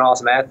 she's an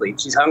awesome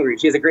athlete. She's hungry.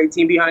 She has a great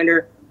team behind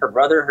her, her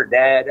brother, her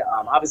dad,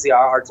 obviously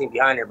our team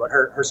behind her. But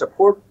her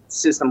support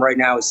system right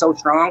now is so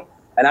strong,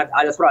 and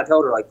that's what I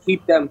told her. Like,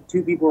 keep them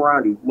 2 people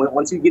around you.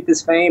 Once you get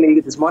this fame and you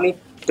get this money,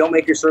 don't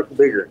make your circle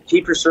bigger.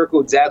 Keep your circle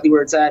exactly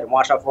where it's at and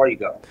watch how far you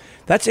go.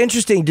 That's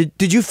interesting.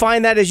 Did you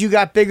find that as you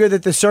got bigger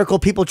that the circle,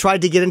 people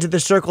tried to get into the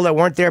circle that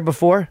weren't there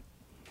before?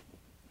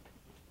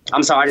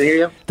 I'm sorry, I didn't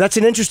hear you. That's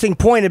an interesting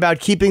point about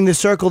keeping the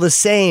circle the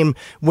same.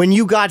 When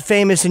you got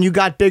famous and you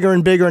got bigger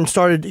and bigger and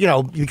started,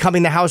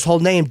 becoming the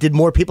household name, did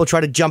more people try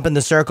to jump in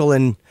the circle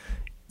and,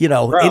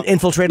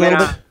 infiltrate a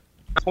little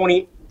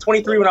bit?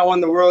 23 when I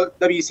won the World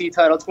WC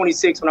title,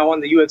 26 when I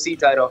won the UFC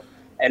title.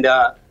 And,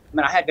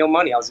 I had no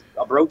money. I was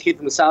a broke kid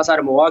from the south side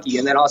of Milwaukee,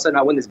 and then all of a sudden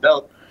I win this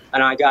belt.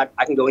 And I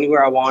can go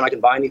anywhere I want. I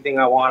can buy anything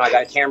I want. I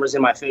got cameras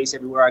in my face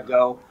everywhere I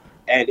go.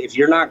 And if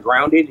you're not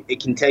grounded, it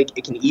can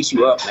eat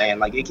you up, man.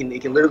 Like it can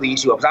literally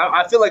eat you up.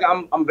 I feel like I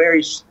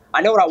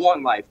know what I want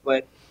in life,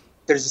 but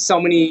there's so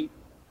many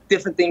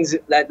different things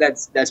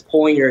that's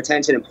pulling your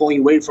attention and pulling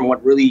you away from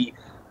what really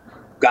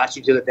got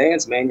you to the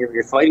dance, man.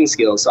 Your fighting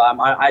skills. So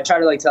I try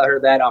to tell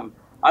her that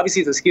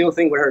obviously it's a skill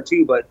thing with her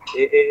too, but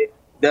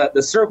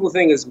the circle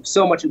thing is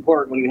so much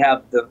important when you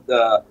have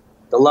the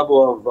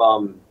level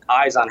of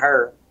eyes on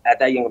her at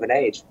that young of an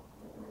age.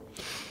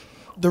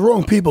 The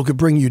wrong people could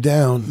bring you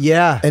down.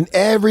 Yeah. And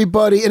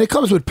everybody, and it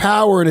comes with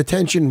power and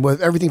attention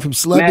with everything from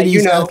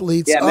celebrities, Matt,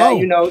 athletes. Yeah, Matt,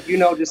 you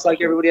know, just like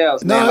everybody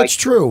else. No, man. it's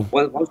true.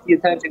 Once the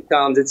attention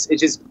comes,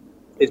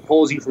 it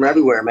pulls you from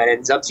everywhere, man.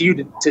 It's up to you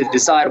to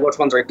decide which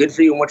ones are good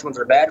for you and which ones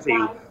are bad for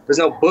you. There's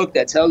no book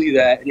that tells you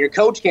that, and your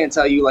coach can't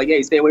tell you,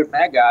 hey, stay away from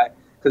that guy,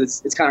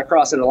 because it's kind of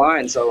crossing the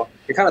line. So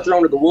you're kind of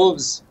thrown to the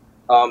wolves.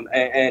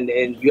 And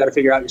you got to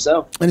figure out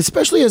yourself. And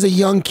especially as a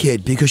young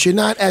kid, because you're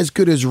not as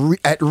good as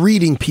at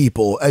reading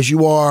people as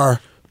you are,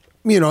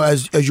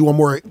 as you are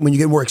more when you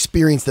get more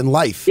experienced in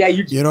life. Yeah,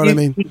 you know what I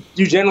mean?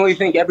 You generally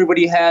think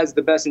everybody has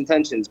the best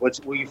intentions,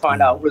 which you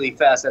find out really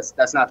fast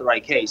that's not the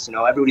right case.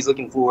 Everybody's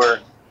looking for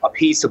a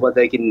piece of what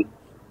they can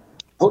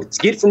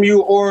get from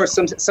you, or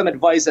some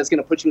advice that's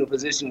going to put you in a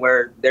position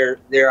where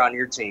they're on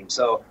your team.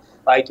 So,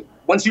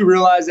 once you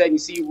realize that and you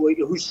see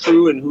who's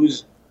true and who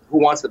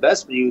wants the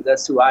best for you,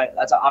 that's who I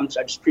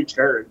just preach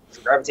to her,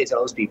 to gravitate to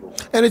those people.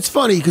 And it's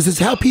funny because it's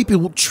how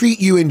people treat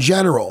you in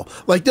general.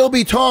 There'll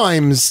be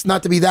times,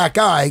 not to be that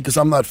guy, because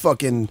I'm not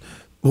fucking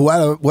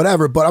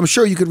whatever, but I'm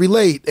sure you could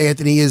relate,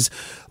 Anthony, is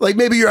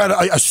maybe you're at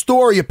a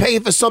store, you're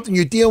paying for something,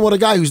 you're dealing with a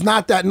guy who's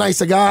not that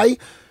nice a guy,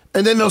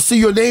 and then they'll see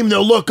your name,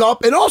 they'll look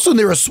up, and also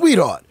they're a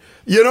sweetheart.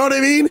 You know what I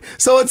mean?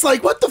 So it's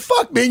what the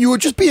fuck, man? You were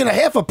just being a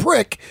half a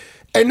prick.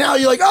 And now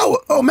you're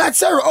oh, Matt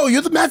Serra. Oh,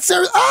 you're the Matt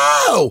Serra.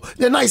 Oh,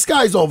 they're nice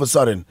guys all of a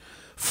sudden.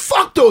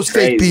 Fuck those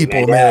fake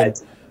people, man.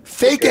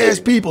 Fake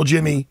ass people,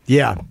 Jimmy.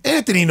 Yeah.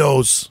 Anthony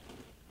knows.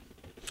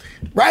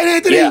 Right,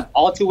 Anthony? Yeah,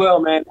 all too well,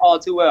 man. All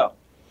too well.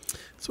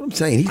 That's what I'm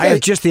saying. I have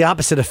just the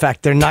opposite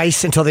effect. They're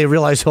nice until they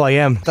realize who I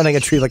am. Then I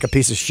get treated like a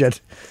piece of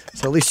shit.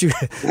 So at least you...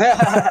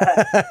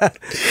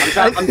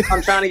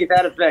 I'm trying to get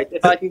that effect.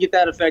 If I can get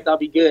that effect, I'll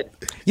be good.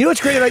 You know what's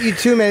great about you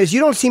too, man, is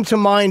you don't seem to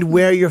mind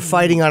where you're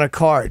fighting on a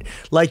card.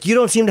 You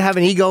don't seem to have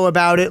an ego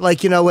about it.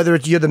 Whether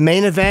you're the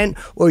main event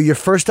or you're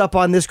first up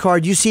on this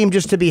card, you seem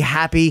just to be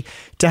happy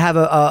to have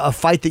a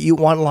fight that you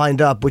want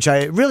lined up, which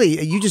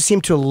you just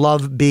seem to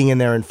love being in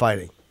there and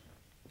fighting.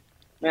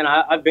 Man,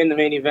 I've been the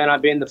main event.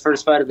 I've been the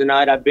first fight of the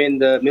night. I've been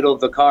the middle of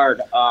the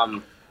card.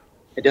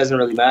 It doesn't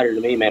really matter to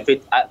me, man.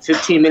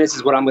 15 minutes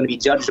is what I'm going to be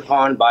judged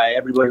upon by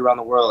everybody around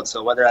the world.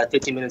 So whether that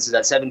 15 minutes is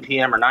at 7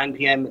 p.m. or 9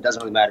 p.m., it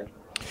doesn't really matter.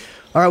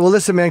 All right, well,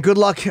 listen, man, good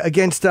luck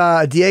against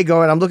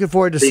Diego, and I'm looking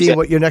forward to seeing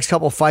what your next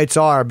couple fights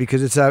are,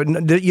 because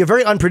you're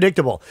very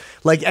unpredictable.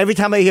 Every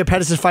time I hear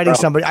Pedersen fighting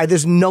somebody,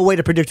 there's no way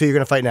to predict who you're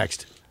going to fight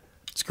next.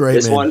 It's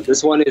great, man.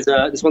 This one's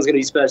going to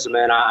be special,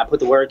 man. I put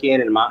the work in,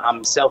 and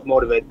I'm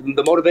self-motivated.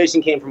 The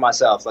motivation came from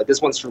myself.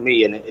 This one's for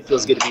me, and it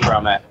feels good to be where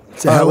I'm at.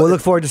 All right, we'll look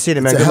forward to seeing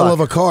it, man. It's a hell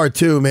of a card,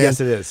 too, man. Yes,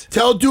 it is.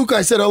 Tell Duke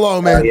I said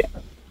hello, man. Yeah.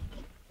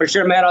 For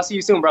sure, man. I'll see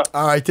you soon, bro.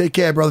 All right, take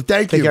care, brother.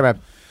 Thank you. Take care,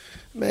 man.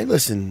 Man,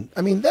 listen.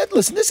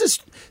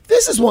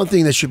 This is one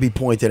thing that should be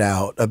pointed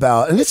out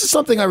about, and this is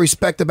something I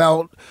respect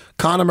about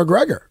Conor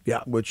McGregor.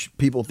 Yeah, which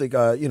people think,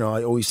 I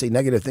always say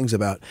negative things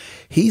about.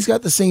 He's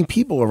got the same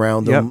people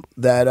around him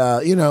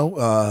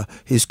that,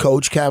 his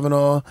coach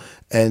Kavanaugh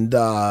and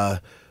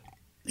the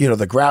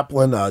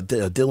grappling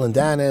Dylan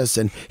Dennis,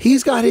 and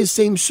he's got his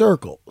same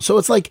circle. So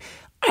it's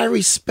I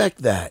respect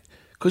that,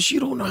 because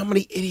you don't know how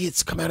many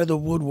idiots come out of the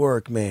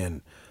woodwork,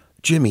 man.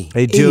 Jimmy.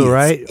 They do, idiots,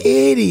 right?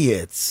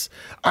 Idiots.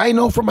 I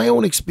know from my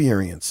own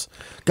experience.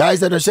 Guys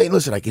that are saying,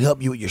 listen, I can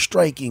help you with your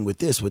striking, with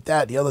this, with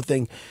that, the other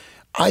thing.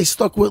 I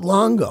stuck with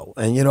Longo,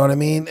 and you know what I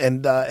mean?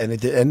 And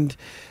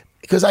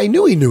because I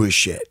knew he knew his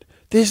shit.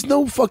 There's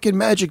no fucking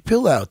magic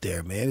pill out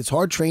there, man. It's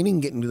hard training,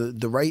 getting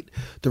the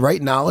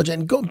right knowledge,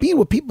 and being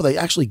with people that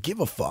actually give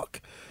a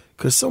fuck.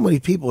 Because so many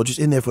people are just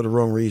in there for the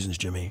wrong reasons,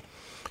 Jimmy.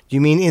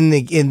 You mean in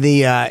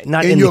the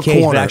not in your the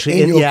cage, corner, but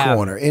actually in your yeah.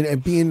 corner,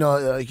 and being you know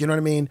what I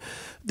mean?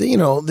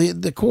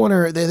 The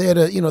corner, they're there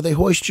to, they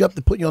hoist you up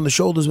to put you on the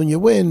shoulders when you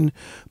win,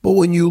 but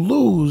when you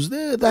lose,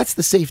 that's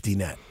the safety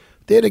net.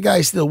 They're the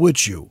guys still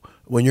with you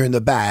when you're in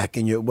the back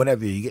and you're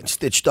getting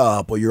stitched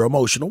up or you're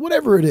emotional,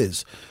 whatever it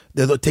is.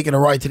 They're taking a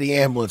ride to the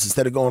ambulance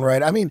instead of going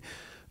right. I mean,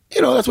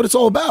 that's what it's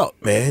all about,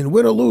 man.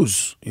 Win or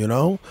lose, Guys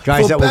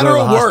For that will better go to the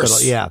or hospital.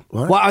 worse. Yeah.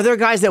 What? Well, are there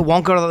guys that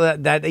won't go to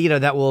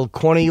that will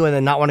corner you and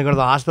then not want to go to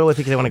the hospital with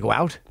you because they want to go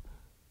out?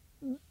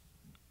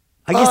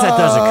 I guess that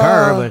does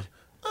occur,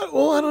 but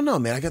Well, I don't know,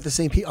 man. I got the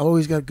same people. I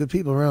always got good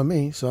people around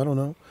me, so I don't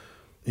know.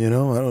 I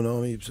don't know.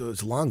 I mean, so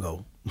it's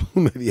Longo,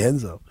 maybe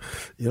Enzo.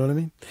 You know what I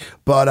mean?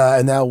 But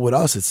and now with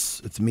us,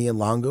 it's me and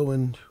Longo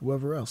and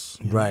whoever else.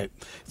 Right.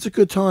 It's a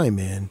good time,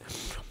 man.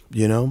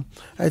 I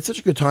had such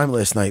a good time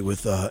last night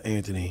with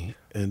Anthony.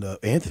 And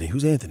Anthony,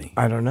 who's Anthony?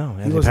 I don't know.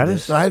 He Anthony wasn't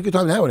Pettis? there. I had a good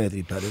time now with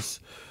Anthony Pettis.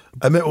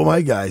 I met with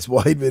my guys,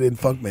 Weidman and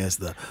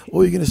Funkmaster. What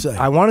were you going to say?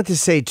 I wanted to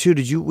say too.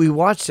 We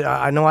watched?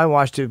 I know I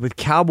watched it with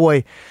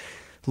Cowboy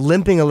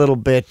limping a little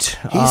bit.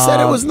 He said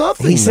it was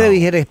nothing. He said though. he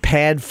hit a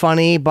pad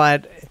funny,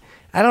 but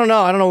I don't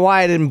know. I don't know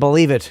why I didn't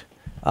believe it.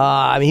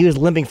 I mean, he was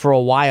limping for a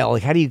while.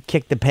 Like, how do you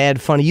kick the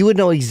pad funny? You would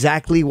know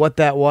exactly what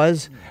that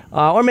was,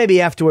 or maybe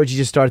afterwards you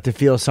just started to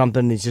feel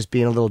something. He's just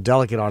being a little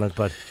delicate on it,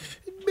 but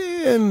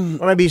Man,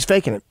 or maybe he's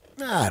faking it.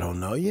 I don't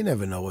know. You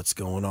never know what's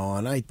going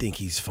on. I think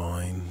he's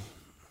fine.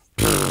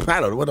 I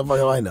don't know. What the fuck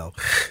do I know?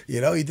 He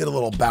did a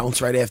little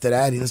bounce right after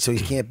that. So he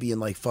can't be in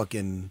like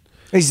fucking.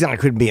 He's not.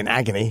 Couldn't be in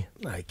agony.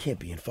 Nah, he can't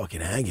be in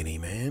fucking agony,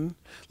 man.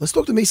 Let's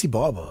talk to Macy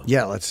Barber.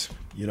 Yeah, let's.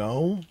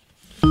 Oh,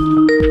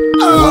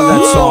 love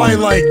that song. I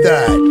like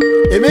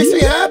that. It makes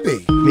me happy.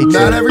 Me too.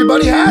 Not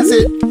everybody has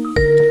it.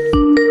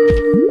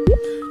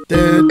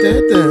 Da,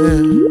 da, da.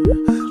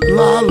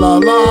 La la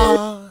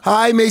la.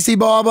 Hi, Macy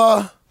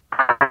Barber.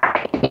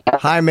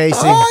 Hi, Macy.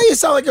 Oh, you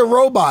sound like a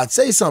robot.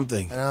 Say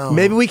something.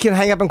 Maybe we can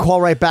hang up and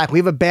call right back. We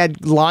have a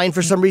bad line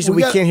for some reason.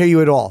 We can't hear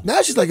you at all.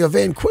 Now she's like a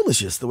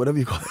ventriloquist or whatever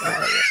you call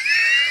it.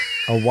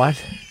 A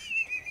what?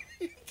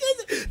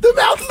 The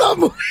mouth's not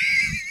moving.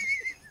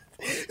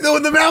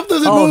 When the mouth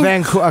doesn't Oh, move.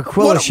 vanquilist.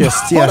 What I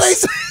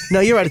Yes. say? No,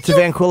 you're right. It's a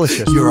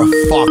vanquilist. You're a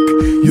fuck.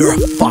 You're a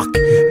fuck.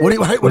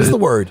 What is the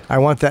word? I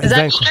want that. Is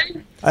that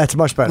better? That's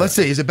much better. Let's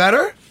see. Is it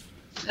better?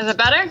 Is it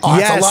better? Oh,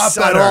 Yes, it's a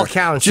lot on better. all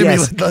counts, Jimmy,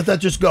 yes. let that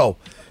just go.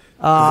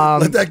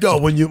 Let that go.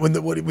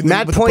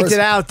 Matt pointed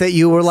out that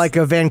you were like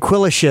a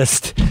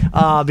vanquilist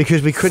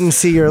because we couldn't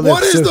see your lips.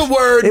 What is the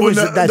word when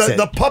that's it.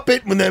 the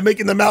puppet, when they're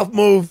making the mouth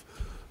move?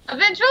 A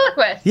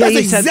ventriloquist. Yeah, That's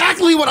you said-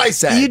 exactly what I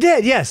said. You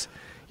did, yes.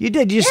 You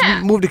did. You just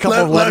Yeah. moved a couple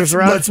of letters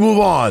around. Let's move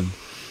on.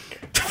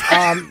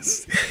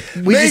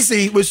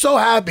 Macy, we're so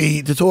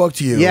happy to talk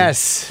to you.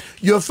 Yes.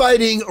 You're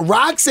fighting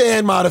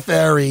Roxanne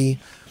Modafferi.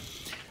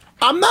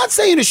 I'm not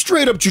saying a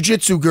straight up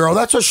jiu-jitsu girl.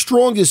 That's her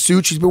strongest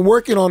suit. She's been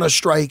working on her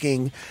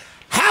striking.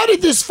 How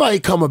did this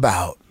fight come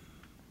about?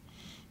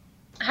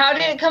 How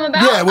did it come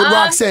about? Yeah, with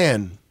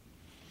Roxanne.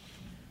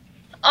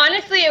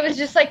 Honestly, it was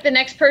just like the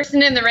next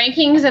person in the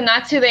rankings, and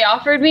that's who they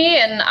offered me.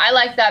 And I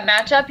liked that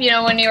matchup.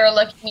 When you were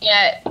looking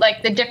at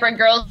like the different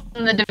girls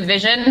in the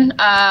division,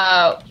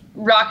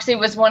 Roxy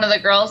was one of the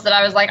girls that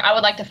I was like, I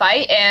would like to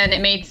fight, and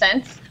it made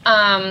sense.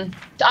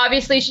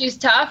 Obviously, she's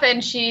tough,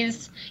 and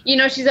she's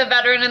a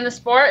veteran in the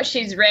sport.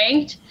 She's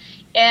ranked,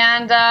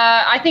 and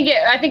I think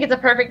it's a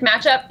perfect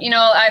matchup.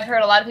 I've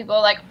heard a lot of people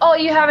like, oh,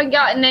 you haven't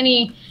gotten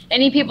any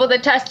people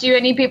that test you,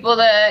 any people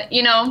that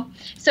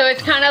So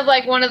it's kind of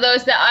like one of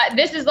those that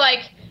this is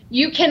like,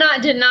 you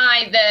cannot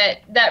deny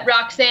that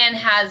Roxanne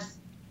has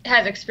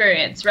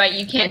experience, right?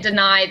 You can't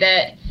deny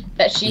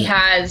that she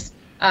has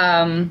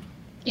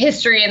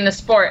history in the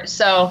sport.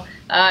 So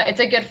it's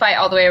a good fight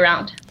all the way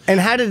around. And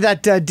how did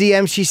that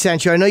DM she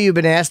sent you? I know you've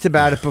been asked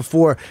about it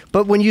before,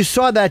 but when you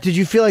saw that, did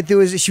you feel like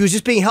she was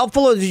just being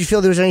helpful, or did you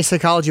feel there was any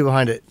psychology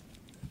behind it?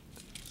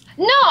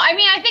 No, I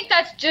mean, I think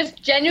that's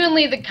just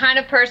genuinely the kind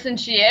of person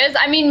she is.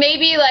 I mean,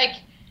 maybe like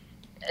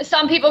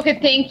some people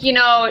could think,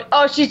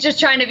 oh, she's just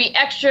trying to be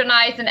extra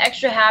nice and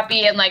extra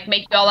happy and like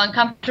make you all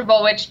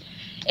uncomfortable, which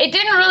it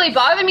didn't really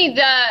bother me.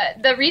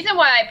 The reason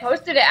why I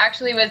posted it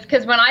actually was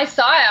because when I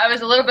saw it, I was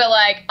a little bit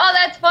like, oh,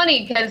 that's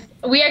funny, because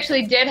we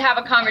actually did have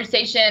a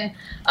conversation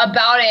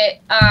about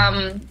it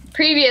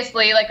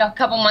previously, like a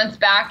couple months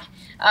back,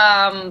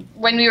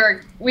 when we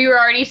were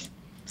already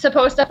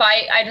supposed to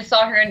fight. I just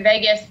saw her in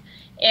Vegas,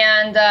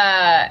 and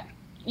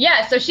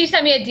so she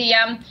sent me a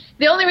DM.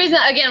 The only reason,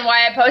 again,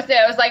 why I posted it,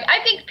 I was like,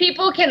 I think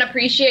people can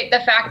appreciate the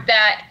fact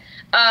that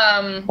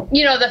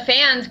the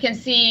fans can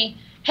see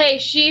hey,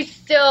 she's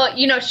still,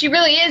 she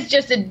really is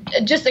just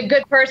a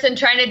good person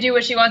trying to do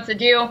what she wants to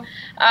do,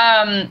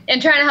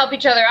 and trying to help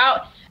each other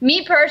out.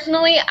 Me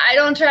personally, I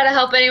don't try to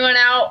help anyone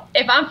out.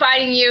 If I'm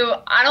fighting you,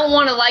 I don't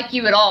want to like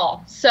you at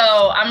all. So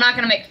I'm not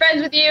going to make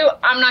friends with you.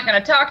 I'm not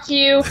going to talk to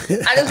you.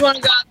 I just want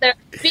to go out there,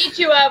 beat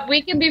you up.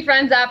 We can be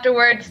friends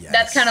afterwards. Yes.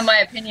 That's kind of my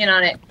opinion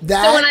on it.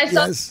 So when I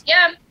saw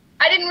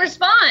I didn't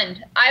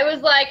respond. I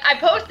was like, I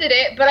posted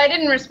it, but I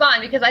didn't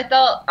respond because I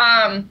felt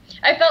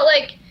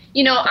like,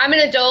 I'm an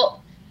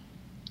adult.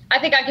 I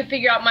think I can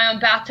figure out my own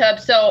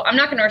bathtub, so I'm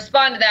not going to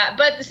respond to that.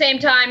 But at the same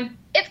time,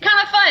 it's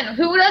kind of fun.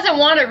 Who doesn't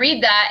want to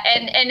read that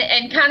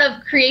and kind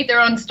of create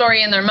their own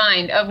story in their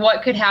mind of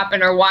what could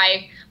happen or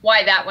why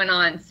that went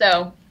on?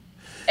 So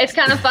it's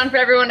kind of fun for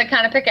everyone to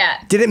kind of pick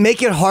at. Did it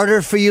make it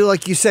harder for you?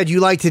 Like you said, you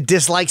like to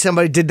dislike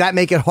somebody. Did that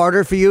make it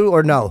harder for you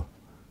or no?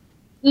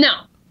 No,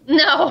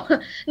 I'll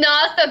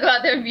still go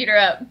out there and beat her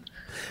up.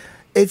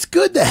 It's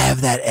good to have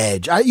that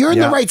edge. You're in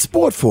the right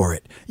sport for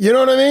it. You know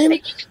what I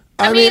mean?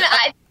 I mean,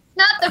 it's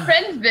not the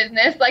friends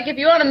business. Like, if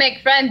you want to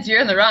make friends,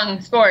 you're in the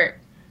wrong sport.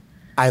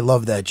 I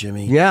love that,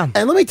 Jimmy. Yeah.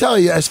 And let me tell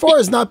you, as far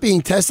as not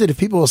being tested, if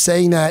people are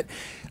saying that,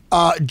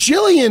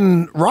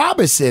 Jillian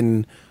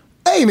Robinson,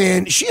 hey,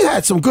 man, she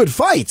had some good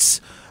fights.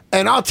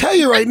 And I'll tell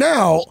you right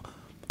now,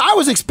 I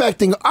was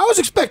expecting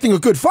a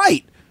good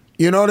fight.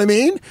 You know what I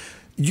mean?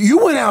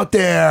 You went out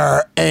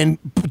there and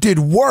did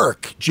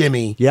work,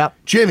 Jimmy. Yep.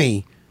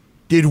 Jimmy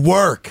did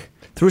work.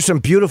 Threw some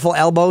beautiful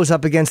elbows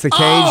up against the cage.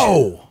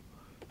 Oh!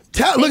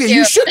 Look,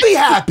 you should be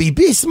happy.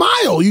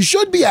 Smile. You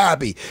should be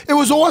happy. It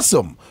was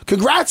awesome.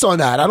 Congrats on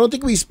that. I don't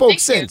think we spoke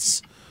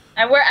since.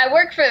 I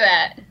work for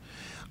that.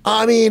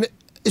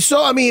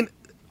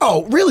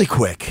 Really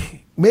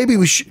quick. Maybe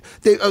we should.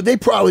 They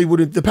probably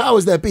wouldn't. The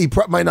powers that be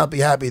might not be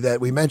happy that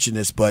we mentioned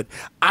this, but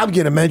I'm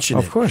going to mention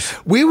it. Of course.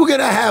 We were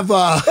going to have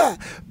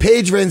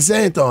Paige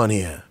Vincent on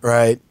here,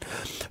 right?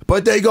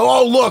 But they go,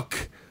 oh,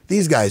 look,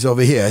 these guys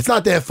over here. It's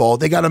not their fault.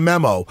 They got a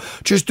memo.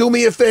 Just do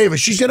me a favor.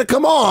 She's going to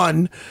come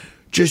on.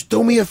 Just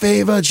do me a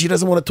favor. She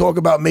doesn't want to talk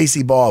about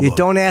Macy Barber. You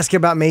don't ask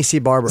about Macy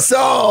Barber.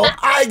 So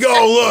I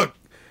go, look,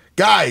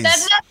 guys.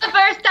 That's not the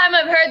first time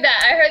I've heard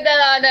that. I heard that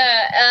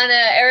on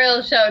a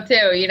Ariel show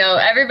too.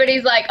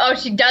 Everybody's like, oh,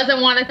 she doesn't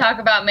want to talk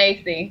about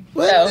Macy.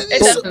 So it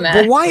doesn't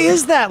matter. But why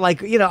is that?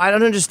 Like, I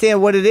don't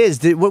understand what it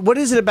is. What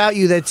is it about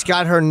you that's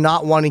got her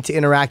not wanting to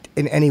interact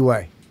in any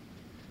way?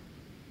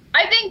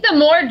 I think the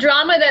more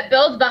drama that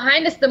builds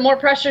behind us, the more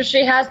pressure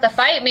she has to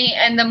fight me,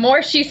 and the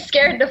more she's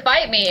scared to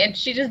fight me, and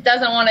she just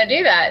doesn't want to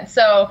do that.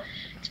 So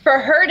for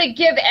her to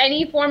give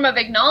any form of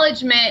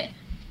acknowledgement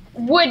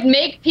would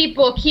make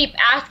people keep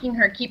asking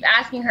her.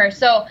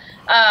 So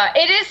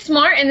it is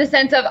smart in the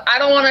sense of I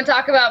don't want to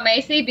talk about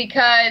Macy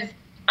because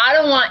I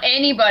don't want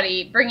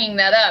anybody bringing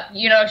that up.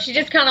 She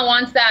just kind of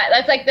wants that.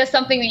 That's like that's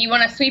something that you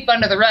want to sweep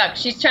under the rug.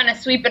 She's trying to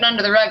sweep it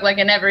under the rug like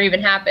it never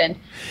even happened.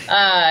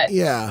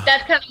 Yeah.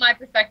 That's kind of my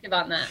perspective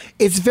on that.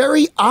 It's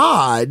very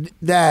odd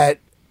that,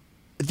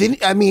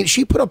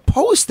 she put a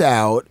post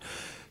out.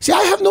 See,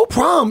 I have no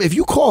problem if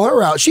you call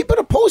her out. She put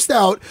a post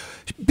out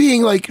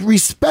being like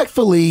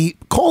respectfully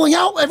calling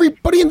out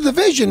everybody in the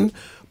division,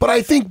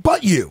 but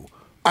but you.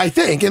 I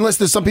think, unless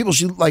there's some people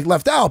she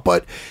left out,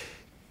 but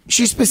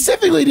she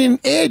specifically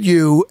didn't add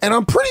you, and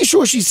I'm pretty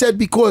sure she said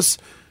because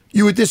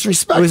you were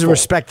disrespectful. It was a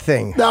respect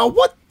thing. Now,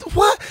 what? Listen.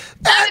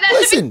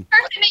 The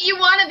person that you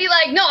want to be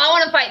like, no, I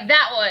want to fight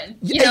that one.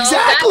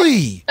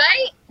 Exactly.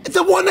 Right?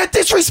 The one that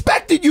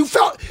disrespected you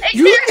felt.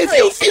 Exactly. If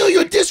you feel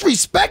you're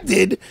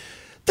disrespected,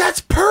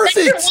 that's perfect.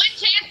 That's your one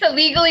chance to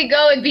legally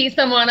go and beat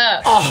someone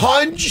up.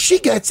 She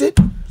gets it.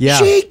 Yeah.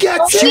 She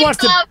gets it. She wants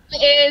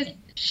to.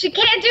 She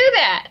can't do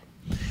that.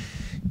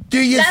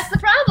 That's the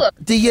problem.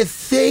 Do you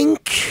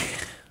think?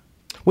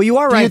 Well, you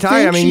are ranked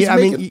higher.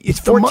 It's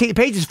 14.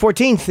 Paige is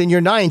 14th, and you're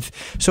 9th.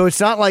 So it's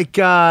not like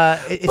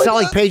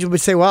like Paige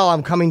would say, "Well,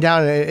 I'm coming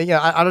down."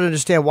 I don't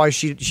understand why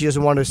she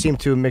doesn't want to seem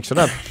to mix it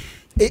up.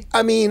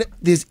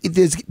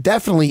 There's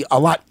definitely a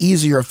lot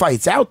easier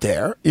fights out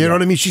there. You know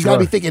what I mean? She's got to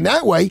be thinking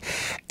that way.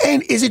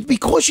 And is it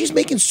because she's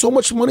making so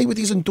much money with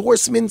these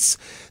endorsements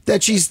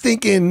that she's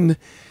thinking,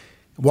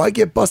 why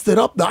get busted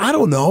up? I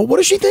don't know. What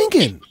is she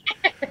thinking?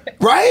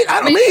 Right?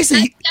 I don't know.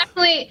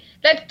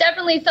 That's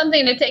definitely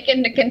something to take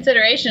into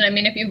consideration.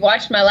 If you've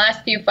watched my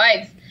last few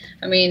fights,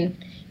 you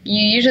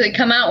usually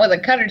come out with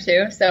a cut or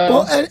two. So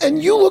well,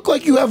 and you look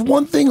like you have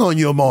one thing on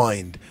your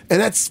mind, and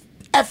that's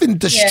effing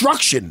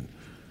destruction.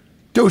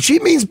 Dude, she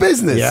means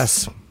business.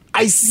 Yes.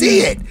 I see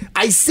it.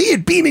 I see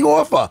it beaming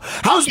off her.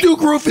 How's Duke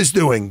Rufus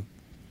doing?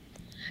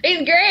 He's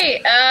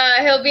great.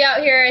 He'll be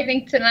out here, I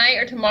think, tonight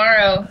or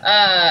tomorrow.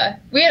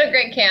 We had a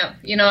great camp.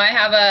 I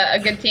have a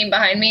good team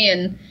behind me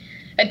and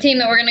a team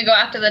that we're going to go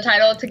after the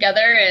title together.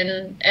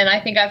 And I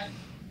think I've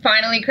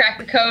finally cracked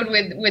the code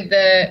with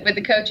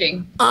the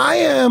coaching. I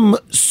am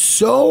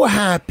so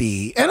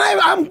happy, and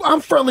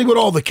I'm friendly with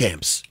all the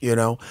camps.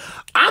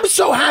 I'm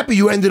so happy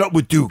you ended up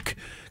with Duke.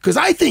 Because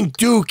I think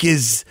Duke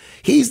he's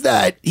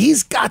that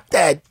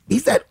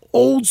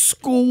old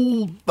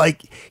school,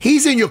 like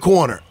he's in your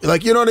corner.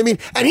 Like, you know what I mean?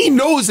 And he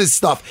knows his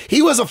stuff.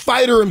 He was a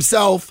fighter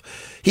himself.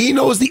 He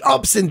knows the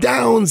ups and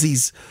downs.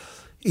 He's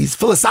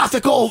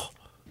philosophical.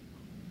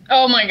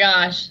 Oh my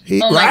gosh.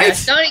 Oh my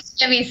gosh. Don't even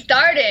get me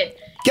started.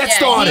 Get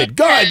started.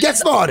 Go ahead, get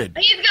started.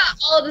 He's got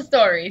all the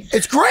stories.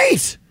 It's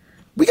great.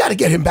 We got to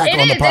get him back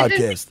on the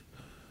podcast.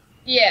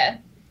 Yeah.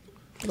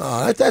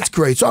 Oh, that's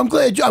great. So I'm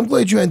glad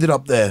you ended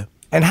up there.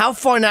 And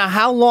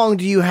how long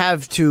do you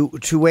have to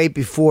wait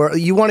before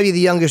you want to be the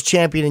youngest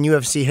champion in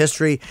UFC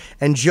history?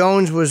 And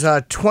Jones was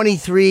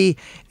 23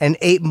 and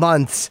 8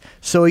 months.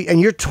 So,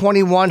 and you're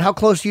 21. How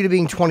close are you to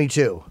being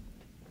 22?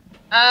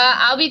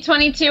 I'll be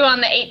 22 on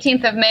the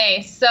 18th of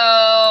May. So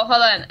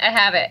hold on, I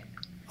have it.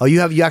 Oh,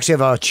 you actually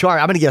have a chart.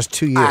 I'm going to guess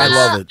 2 years. I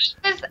love it.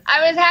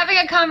 I was having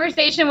a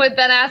conversation with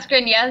Ben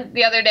Askren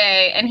the other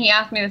day, and he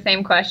asked me the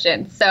same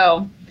question.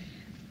 So,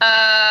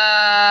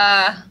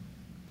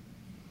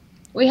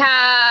 we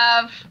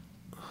have,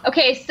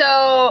 okay,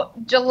 so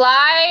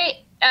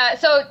July,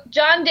 so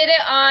John did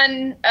it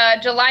on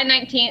July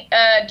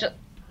 19th,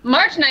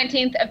 March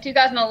 19th of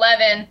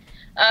 2011.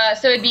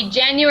 So it'd be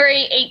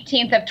January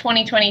 18th of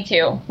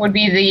 2022 would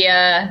be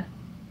the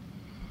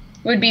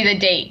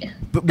date.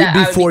 But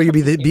before you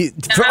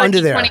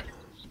under there.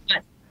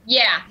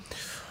 Yeah.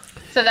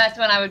 So that's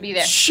when I would be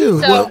there.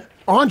 Shoot. So, well,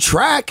 on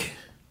track.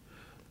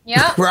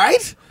 Yeah.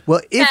 Right?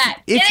 Well,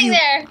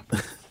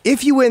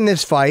 if you win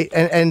this fight,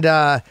 and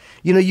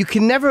you know, you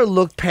can never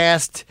look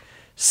past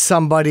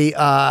somebody,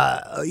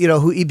 you know,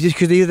 who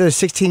because they're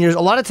 16 years. A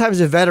lot of times,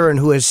 a veteran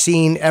who has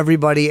seen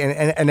everybody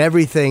and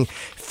everything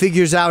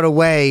figures out a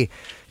way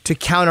to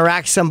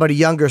counteract somebody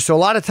younger. So a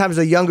lot of times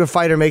a younger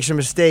fighter makes a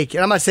mistake,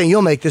 and I'm not saying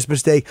you'll make this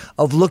mistake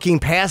of looking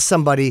past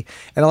somebody,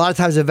 and a lot of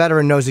times a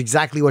veteran knows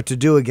exactly what to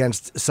do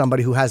against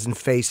somebody who hasn't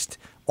faced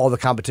all the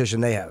competition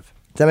they have.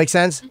 Does that make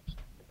sense?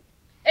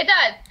 It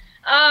does.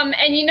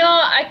 And you know,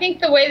 I think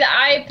the way that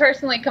I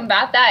personally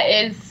combat that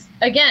is,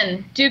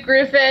 again, Duke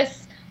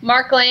Roufus,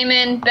 Mark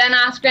Lehman, Ben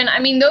Askren. I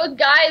mean, those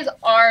guys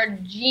are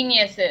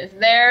geniuses.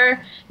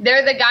 They're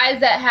the guys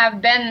that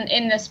have been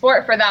in the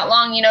sport for that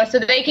long, you know, so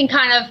they can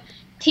kind of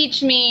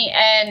teach me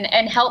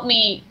and help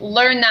me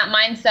learn that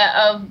mindset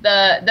of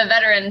the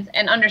veterans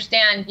and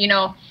understand, you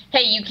know,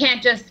 hey, you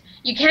can't just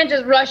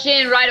rush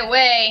in right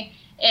away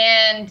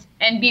and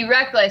be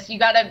reckless. You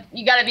gotta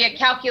be a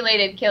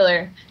calculated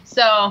killer.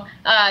 So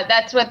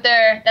that's what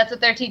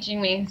they're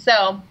teaching me.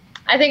 So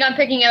I think I'm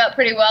picking it up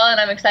pretty well, and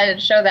I'm excited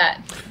to show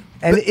that.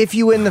 And if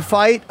you win the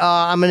fight,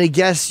 I'm going to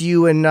guess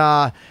you and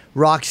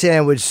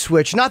Roxanne would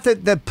switch. Not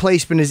that the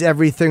placement is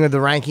everything or the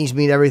rankings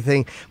mean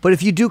everything, but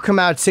if you do come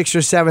out 6th or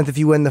 7th, if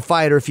you win the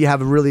fight, or if you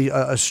have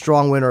a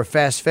strong win or a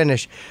fast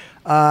finish,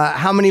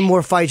 how many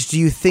more fights do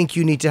you think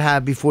you need to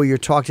have before you're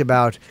talked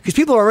about? Because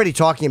people are already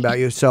talking about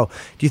you. So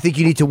do you think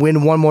you need to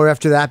win one more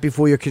after that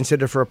before you're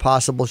considered for a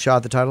possible shot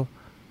at the title?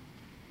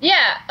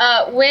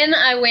 Yeah, when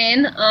I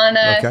win on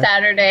a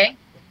Saturday,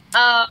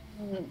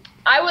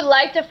 I would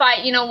like to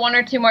fight, you know, 1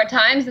 or 2 more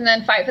times and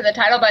then fight for the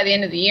title by the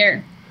end of the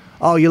year.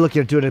 Oh, you're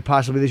looking at doing it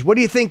possibly this. What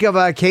do you think of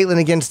Caitlin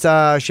against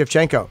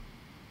Shevchenko?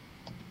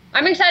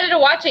 I'm excited to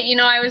watch it. You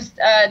know, I was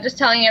just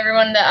telling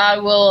everyone that I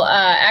will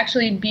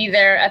actually be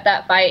there at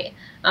that fight.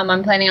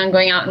 I'm planning on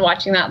going out and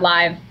watching that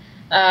live.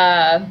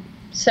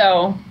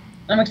 So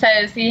I'm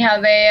excited to see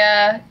how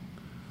they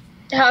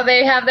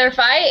have their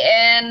fight.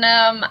 And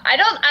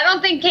I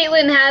don't think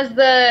Caitlin has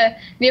the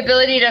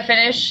ability to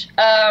finish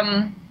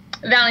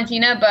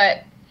Valentina,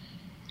 but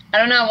I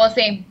don't know. We'll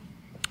see.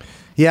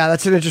 Yeah,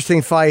 that's an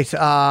interesting fight.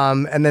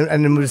 And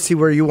then we'll see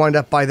where you wind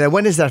up by then.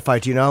 When is that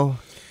fight? Do you know?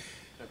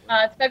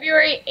 It's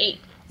February 8th.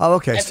 Oh,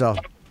 okay. So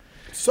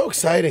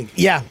exciting.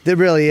 Yeah, it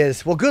really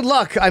is. Well, good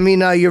luck. I mean,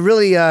 you're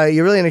really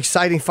an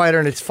exciting fighter,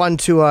 and it's fun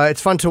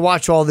to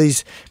watch all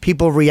these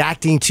people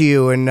reacting to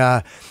you.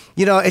 And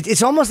you know,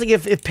 it's almost like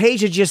if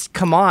Paige had just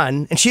come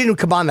on, and she didn't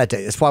come on that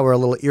day. That's why we're a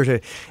little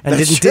irritated, and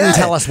didn't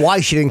tell us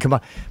why she didn't come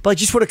on. But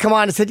just would have come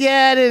on and said,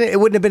 yeah, it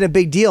wouldn't have been a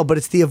big deal. But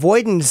it's the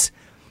avoidance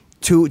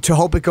to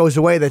hope it goes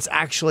away that's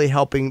actually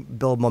helping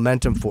build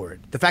momentum for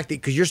it. The fact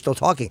that, because you're still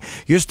talking,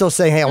 you're still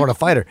saying, hey, I want to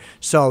fight her.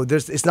 So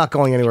it's not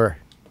going anywhere.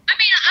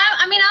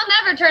 I mean,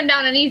 I'll never turn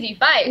down an easy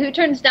fight. Who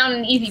turns down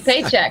an easy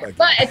paycheck?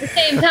 But at the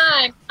same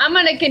time, I'm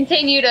going to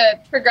continue to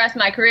progress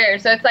my career.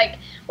 So it's like,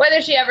 whether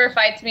she ever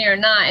fights me or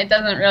not, it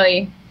doesn't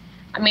really.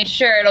 I mean,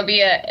 sure, it'll be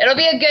a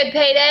good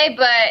payday,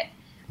 but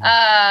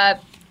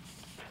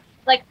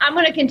like, I'm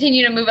going to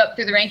continue to move up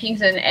through the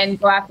rankings and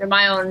go after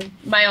my own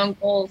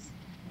goals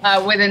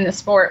within the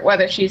sport,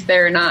 whether she's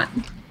there or not.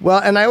 Well,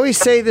 and I always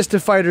say this to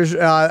fighters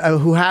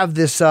who have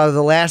this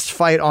the last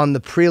fight on the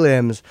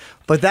prelims,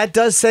 but that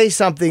does say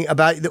something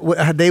about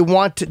they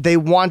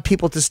want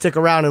people to stick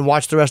around and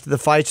watch the rest of the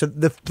fight. So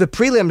the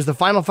prelims, the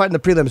final fight in the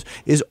prelims,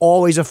 is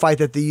always a fight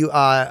that the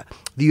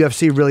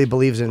UFC really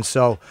believes in.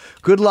 So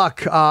good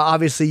luck.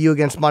 Obviously, you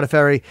against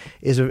Modafferi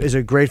is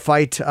a great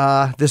fight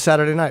this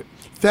Saturday night.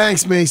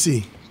 Thanks,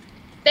 Macy.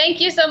 Thank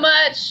you so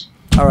much.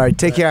 All right,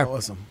 take care.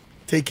 Awesome.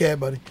 Take care,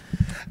 buddy.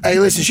 Hey,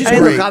 listen, she's Hey,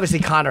 great. look, obviously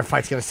Conor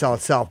fight's going to sell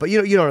itself, but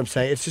you know what I'm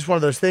saying. It's just one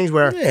of those things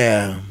where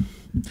Yeah.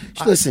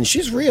 Listen,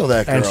 she's real,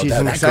 that girl. And she's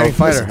an that exciting girl,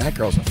 fighter. Listen, that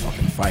girl's a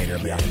fucking fighter,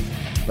 man.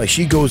 Like,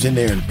 she goes in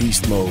there in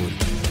beast mode.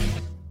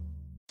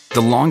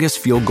 The longest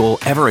field goal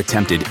ever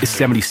attempted is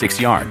 76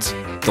 yards.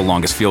 The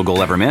longest field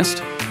goal ever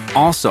missed?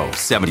 Also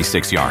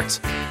 76 yards.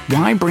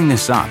 Why bring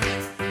this up?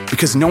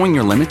 Because knowing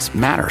your limits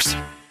matters,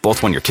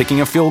 both when you're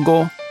kicking a field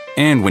goal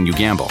and when you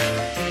gamble.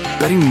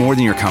 Betting more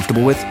than you're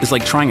comfortable with is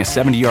like trying a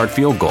 70-yard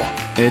field goal.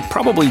 It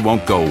probably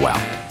won't go well.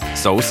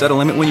 So set a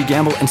limit when you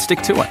gamble and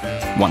stick to it.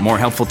 Want more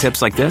helpful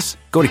tips like this?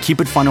 Go to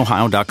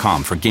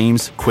keepitfunohio.com for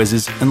games,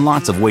 quizzes, and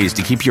lots of ways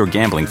to keep your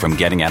gambling from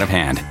getting out of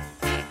hand.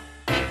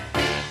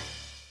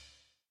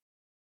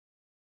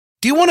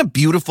 Do you want a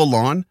beautiful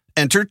lawn?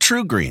 Enter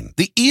TruGreen,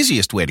 the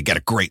easiest way to get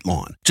a great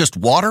lawn. Just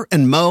water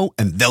and mow,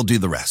 and they'll do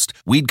the rest.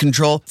 Weed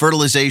control,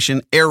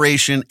 fertilization,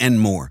 aeration, and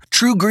more.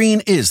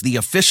 TruGreen is the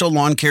official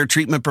lawn care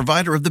treatment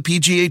provider of the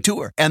PGA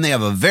Tour, and they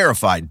have a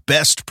verified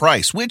best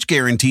price, which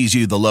guarantees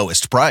you the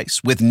lowest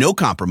price with no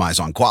compromise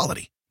on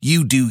quality.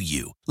 You do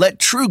you. Let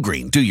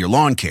TruGreen do your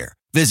lawn care.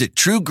 Visit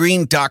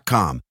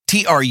TruGreen.com,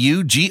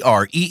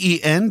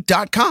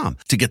 TruGreen.com,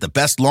 to get the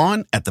best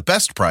lawn at the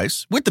best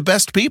price with the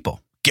best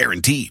people.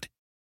 Guaranteed.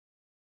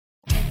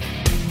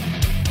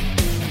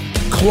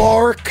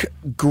 Clark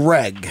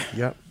Gregg.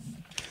 Yep.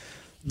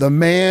 The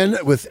man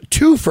with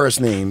two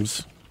first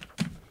names.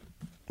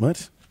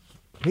 What?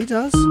 He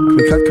does. Can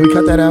we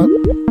cut that out?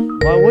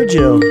 Why would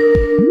you?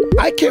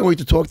 I can't wait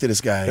to talk to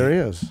this guy. There he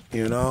is.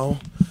 You know?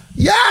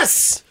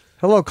 Yes!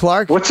 Hello,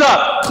 Clark. What's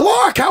up?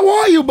 Clark, how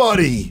are you,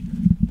 buddy?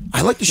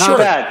 I like the shirt. Not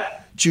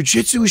bad.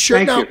 Jiu-Jitsu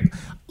shirt. Thank you.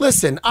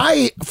 Listen,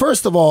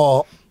 first of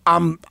all,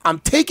 I'm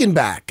taken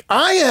back.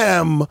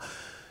 There's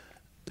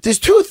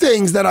two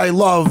things that I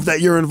love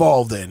that you're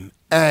involved in.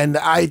 And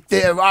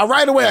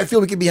right away, I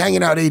feel we could be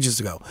hanging out ages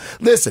ago.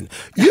 Listen,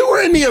 you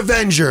were in the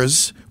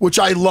Avengers, which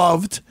I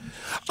loved.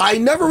 I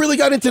never really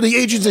got into the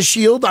Agents of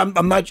S.H.I.E.L.D.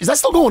 I'm not. Is that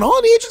still going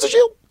on, the Agents of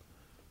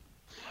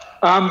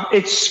S.H.I.E.L.D.?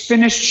 It's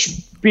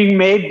finished being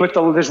made, but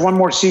there's one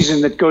more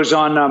season that goes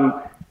on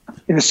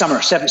in the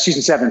summer.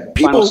 Season 7,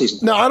 final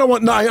season. No, I don't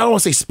want to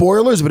say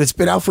spoilers, but it's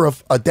been out for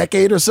a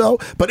decade or so.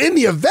 But in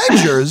the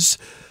Avengers,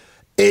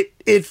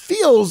 it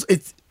feels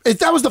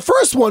that was the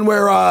first one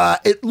where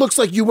it looks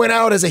like you went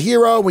out as a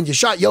hero when you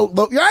shot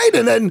right,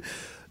 and then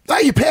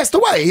you passed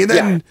away, and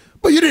then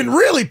but you didn't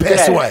really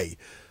pass away.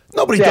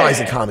 Nobody dies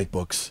in comic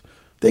books;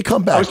 they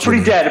come back. I was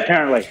pretty dead,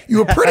 apparently. You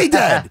were pretty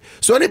dead.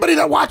 So anybody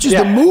that watches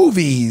the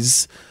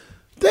movies,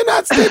 they're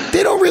not.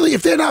 They don't really.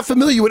 If they're not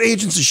familiar with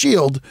Agents of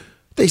S.H.I.E.L.D.,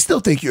 they still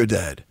think you're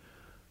dead.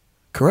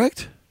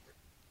 Correct?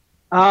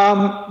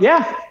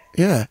 Yeah.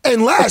 Yeah,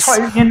 unless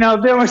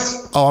there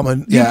was.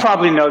 You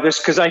probably know this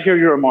because I hear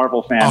you're a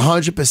Marvel fan.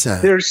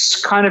 100%.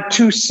 There's kind of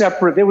two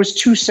separate. There was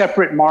two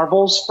separate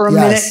Marvels for a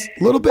minute.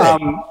 A little bit.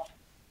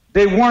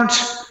 They weren't.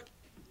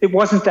 It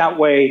wasn't that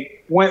way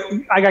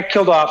when I got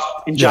killed off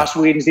in Joss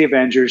Whedon's The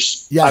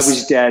Avengers. Yes. I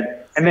was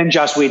dead, and then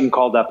Joss Whedon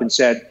called up and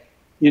said,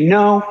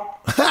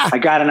 I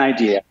got an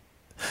idea.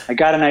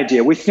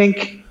 We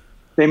think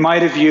they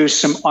might have used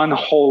some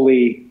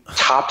unholy,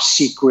 top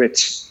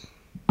secret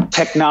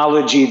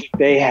technology that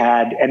they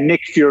had, and Nick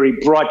Fury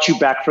brought you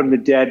back from the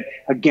dead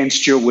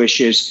against your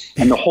wishes.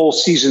 And the whole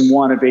season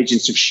 1 of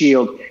Agents of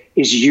S.H.I.E.L.D.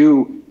 is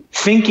you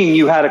thinking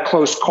you had a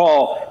close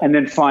call and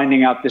then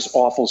finding out this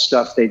awful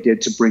stuff they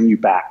did to bring you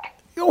back.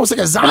 You're almost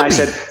like a zombie. And I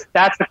said,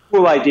 that's a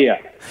cool idea.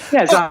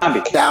 Yeah, zombie.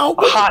 A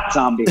hot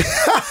zombie.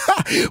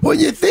 When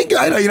you think,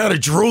 I know you're not a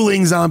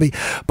drooling zombie,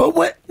 but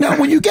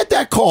when you get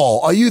that call,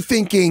 are you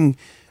thinking,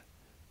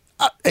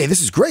 hey,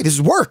 this is great, this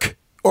is work?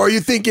 Or are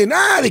you thinking,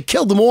 they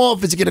killed them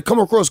off, is it going to come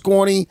across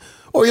corny?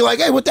 Or you're like,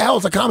 hey, what the hell,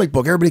 it's a comic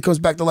book, everybody comes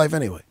back to life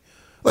anyway.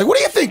 Like, what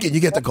are you thinking? You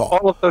get the call.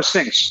 All of those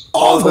things.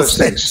 All of those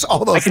things.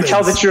 I can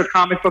tell that you're a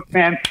comic book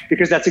fan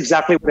because that's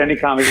exactly what any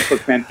comic book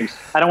fan thinks.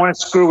 I don't want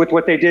to screw with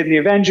what they did in the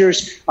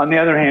Avengers. On the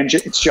other hand,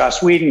 it's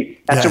Joss Whedon.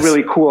 That's a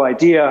really cool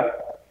idea.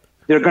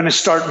 They're going to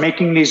start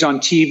making these on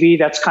TV.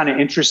 That's kind of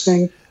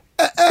interesting.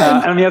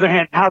 And on the other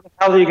hand, how the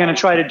hell are you going to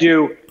try to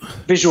do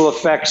visual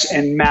effects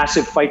and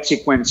massive fight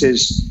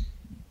sequences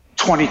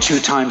 22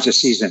 times a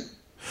season?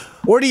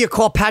 Or do you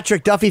call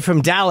Patrick Duffy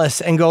from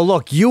Dallas and go,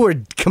 look, you were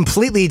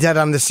completely dead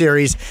on the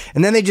series,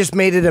 and then they just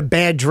made it a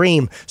bad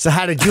dream. So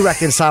how did you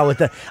reconcile with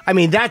that? I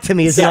mean, that to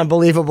me is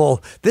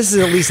unbelievable. This is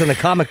at least in the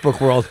comic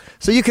book world.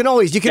 So you can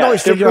always figure out.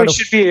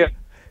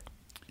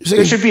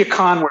 There should be a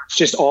con where it's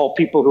just all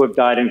people who have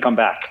died and come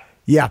back.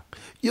 Yeah.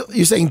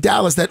 You're saying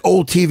Dallas, that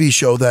old TV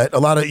show that a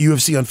lot of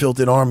UFC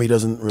Unfiltered Army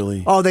doesn't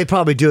really. Oh, they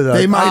probably do though.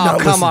 They might not.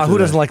 Come on, who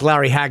doesn't like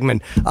Larry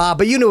Hagman?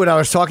 But you knew what I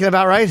was talking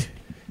about, right?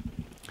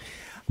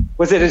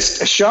 Was it a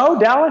show,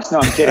 Dallas? No,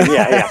 I'm kidding.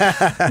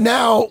 Yeah.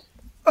 Now,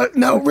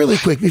 really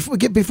quick,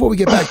 before we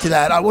get back to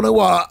that, I want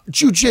to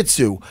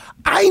jiu-jitsu.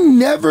 I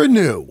never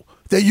knew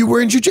that you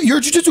were in jiu-jitsu. You're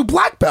a jiu-jitsu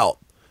black belt.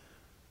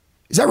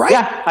 Is that right?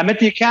 Yeah, I'm at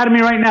the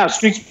academy right now,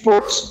 Street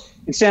Sports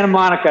in Santa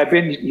Monica. I've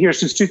been here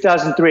since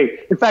 2003.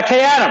 In fact,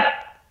 hey, Adam,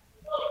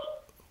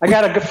 I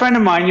got a good friend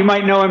of mine. You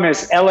might know him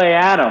as L.A.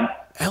 Adam.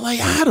 L.A.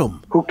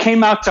 Adam. who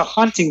came out to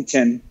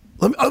Huntington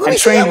Let and me see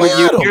trained with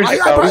you Adam. years I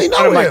ago. probably He's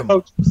one know of my him.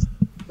 coaches.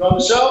 From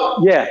the show?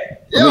 Yeah.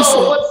 Yo, what's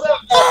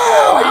up?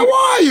 Oh, how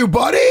are you,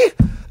 buddy?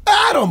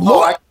 Adam, Oh,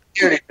 look. I can't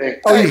hear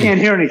anything. Oh, you can't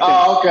hear anything.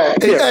 Oh, okay.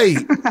 Hey,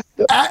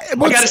 I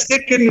got a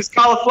stick in his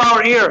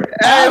cauliflower ear.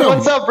 Hey, Adam.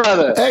 what's up,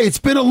 brother? hey, it's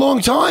been a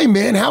long time,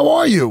 man. How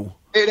are you?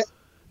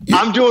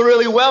 I'm doing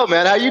really well,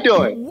 man. How you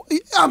doing?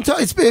 I'm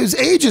telling you, it was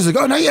ages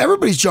ago. Now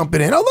everybody's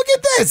jumping in. Oh, look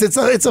at this.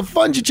 It's a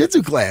fun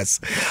jiu-jitsu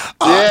class.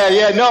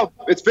 No,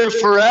 it's been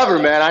forever,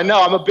 man. I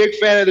know. I'm a big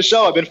fan of the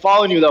show. I've been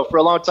following you, though, for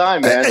a long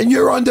time, man. And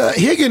you're under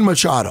Higgin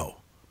Machado.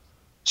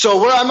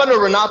 So I'm under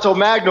Renato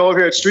Magno over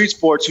here at Street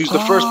Sports, who's the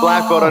first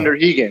black belt under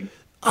Higgin.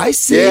 I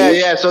see.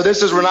 Yeah. So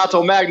this is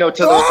Renato Magno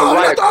to the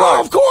right of Clark.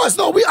 Of course.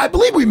 No, I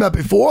believe we met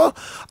before.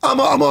 I'm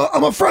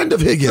a friend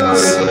of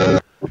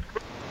Higgins.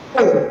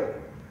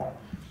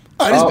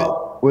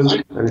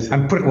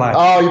 I'm putting live.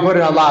 Oh, you put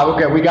it on live.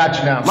 Okay, we got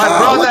you now. My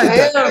brother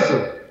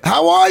handsome.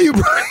 How are you,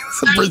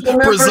 Brian?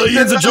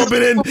 Brazilians are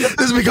jumping in. This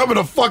is becoming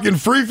a fucking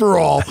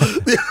free-for-all.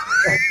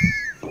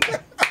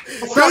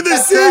 Good to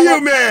see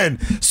you, man.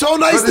 So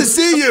nice to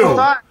see you.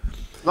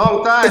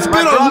 Long time. It's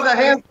been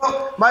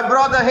my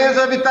brother Hands,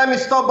 every time he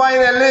stop by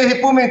in LA,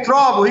 he put me in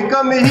trouble. He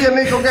come in here and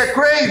make him get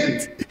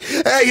crazy.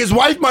 Hey, his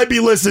wife might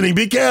be listening.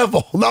 Be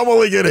careful. No, I'm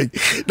only kidding.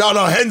 No,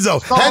 Henzo.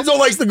 Henzo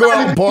likes to go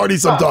out and party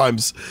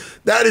sometimes.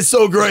 That is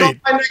so great.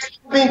 Stop by next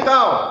to me in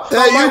town. Hey,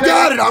 you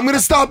got it. I'm going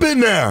to stop in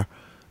there.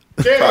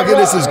 Fucking,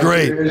 this is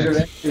great.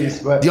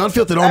 The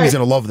Unfiltered Army's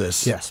going to love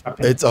this. Yes.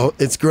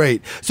 It's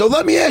great. So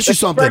let me ask you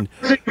something.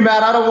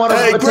 Matt, I don't want to.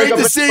 Hey, great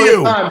to see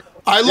you.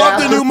 I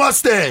love the new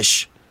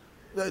mustache.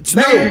 It's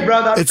new. Thank you,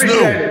 brother. It's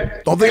new.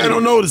 Don't think I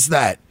don't notice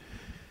that.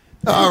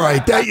 All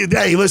right.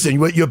 Hey, listen,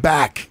 you're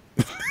back.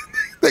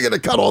 They're going to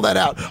cut all that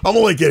out. I'm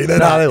only kidding. They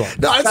won't.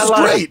 No, this is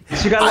great.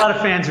 You got a lot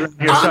of fans around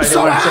here. I'm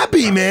so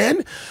happy,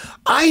 man.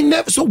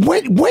 So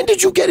when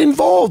did you get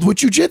involved with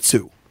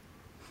jiu-jitsu?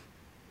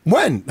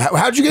 When?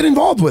 How'd you get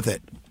involved with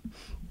it?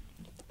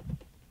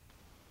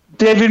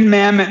 David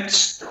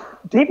Mamet,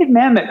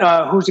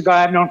 who's a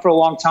guy I've known for a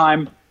long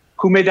time,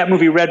 who made that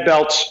movie Red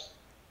Belt,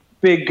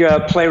 big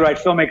playwright,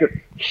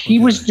 filmmaker. He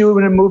was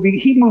doing a movie.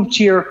 He moved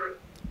here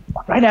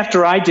right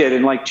after I did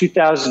in like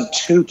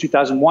 2002,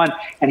 2001,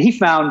 and he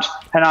found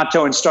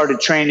Renato and started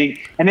training.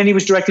 And then he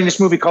was directing this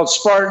movie called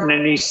Spartan,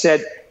 and he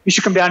said, you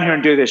should come down here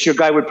and do this. Your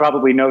guy would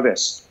probably know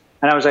this.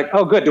 And I was like,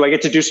 oh, good. Do I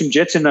get to do some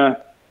jits in the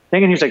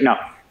thing? And he was like, no,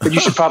 but you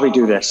should probably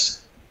do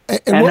this.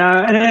 And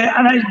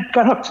I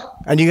got hooked.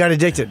 And you got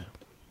addicted.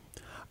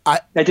 I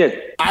did.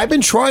 I've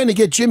been trying to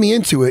get Jimmy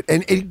into it,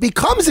 and it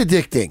becomes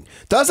addicting,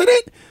 doesn't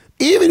it?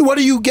 Even whether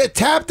you get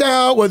tapped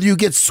out, whether you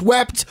get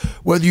swept,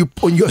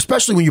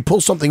 especially when you pull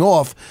something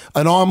off,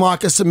 an arm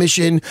lock, a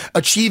submission,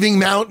 achieving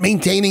mount,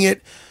 maintaining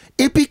it,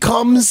 it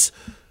becomes,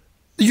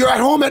 you're at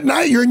home at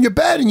night, you're in your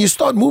bed, and you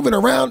start moving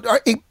around.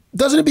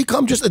 Doesn't it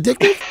become just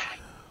addictive?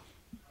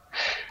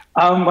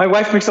 My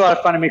wife makes a lot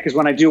of fun of me because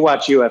when I do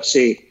watch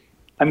UFC,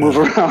 I move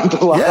around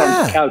a lot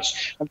on the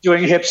couch. I'm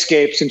doing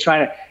hipscapes and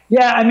trying to,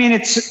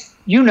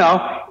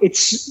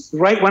 it's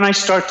right when I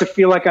start to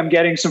feel like I'm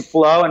getting some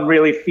flow and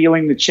really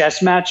feeling the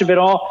chess match of it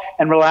all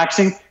and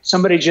relaxing,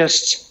 somebody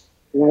just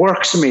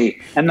works me.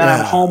 And then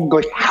I'm home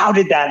going, how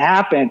did that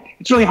happen?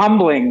 It's really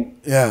humbling.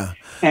 Yeah.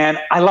 And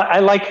I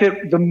like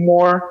that the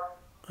more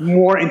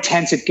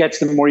intense it gets,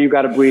 the more you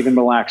got to breathe and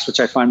relax, which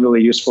I find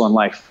really useful in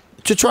life.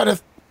 To try to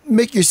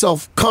make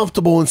yourself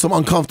comfortable in some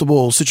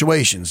uncomfortable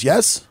situations,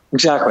 yes?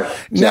 Exactly.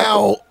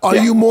 Now, are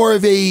you more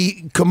of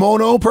a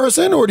kimono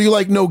person, or do you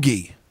like no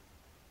gi?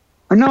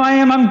 No, I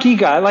am. I'm gi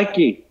guy. I like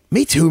gi.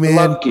 Me too, man.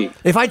 I love gi.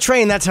 If I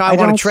train, that's how I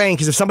want to train,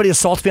 because if somebody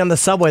assaults me on the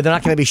subway, they're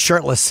not going to be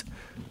shirtless.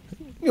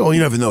 You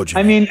never know, Jimmy.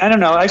 I mean, I don't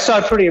know. I saw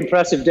a pretty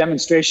impressive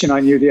demonstration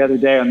on you the other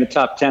day on the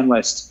top 10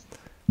 list.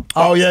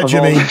 Oh, yeah,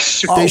 Jimmy.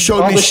 They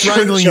showed me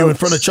strangling you in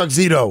front of Chuck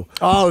Zito.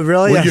 Oh,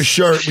 really? With your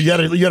shirt. You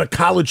had a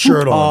collared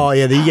shirt on. Oh,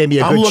 yeah. You gave me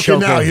a I'm good looking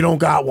choke now. in. You don't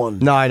got one.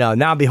 No, I know.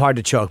 Now it'd be hard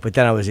to choke, but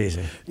then it was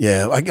easy.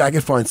 Yeah, I can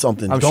find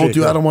something. I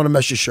don't want to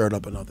mess your shirt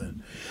up or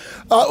nothing.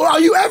 Are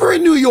you ever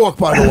in New York,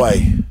 by the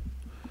way?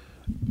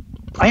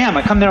 I am.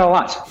 I come there a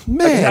lot.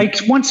 Man.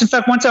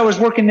 Once I was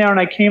working there and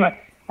I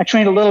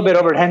trained a little bit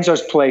over at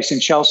Henzo's place in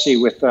Chelsea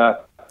with one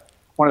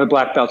of the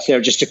black belts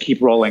there just to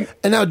keep rolling.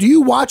 And now, do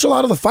you watch a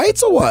lot of the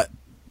fights or what?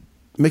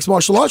 Mixed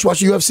martial arts? Watch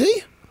the UFC?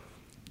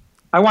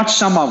 I watch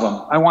some of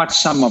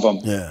them.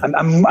 Yeah.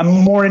 I'm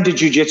more into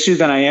jiu-jitsu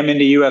than I am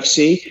into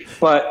UFC.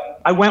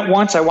 But I went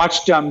once. I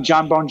watched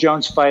John Bone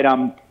Jones fight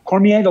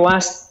Cormier the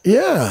last.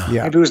 Yeah.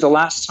 Maybe it was the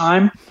last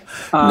time.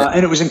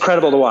 And it was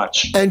incredible to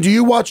watch. And do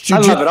you watch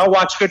jiu-jitsu? I love it. I'll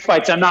watch good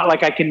fights. I'm not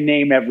like I can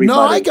name everybody. No,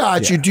 I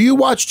got you. Do you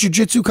watch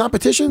jiu-jitsu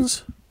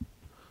competitions?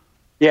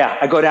 Yeah,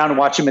 I go down and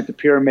watch them at the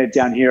Pyramid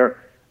down here.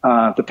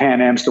 The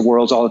Pan Ams, the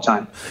Worlds, all the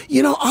time.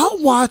 I'll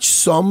watch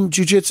some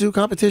jiu-jitsu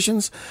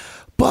competitions,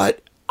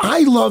 but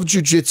I love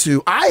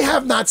jiu-jitsu. I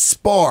have not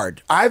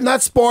sparred. I have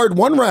not sparred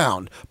one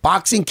round,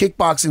 boxing,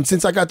 kickboxing,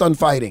 since I got done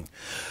fighting.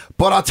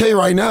 But I'll tell you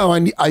right now,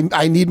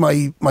 I need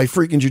my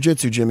freaking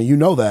jiu-jitsu, Jimmy. You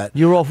know that.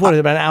 You roll for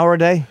about an hour a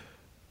day?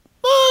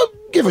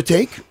 give or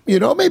take,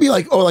 maybe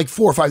like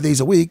 4 or 5 days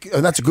a week.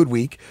 And that's a good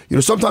week.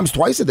 Sometimes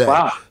twice a day.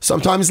 Wow.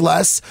 Sometimes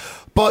less.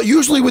 But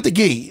usually with the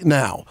gi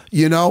now,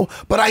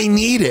 But I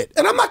need it.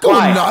 And I'm not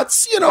going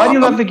nuts, Why do you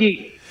love the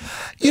gi?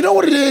 You know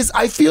what it is?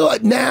 I feel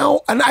like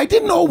now, and I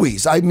didn't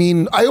always. I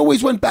mean, I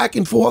always went back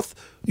and forth,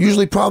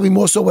 usually probably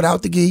more so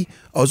without the gi.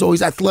 I was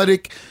always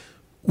athletic,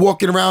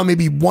 walking around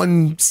maybe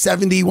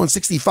 170,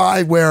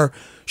 165, where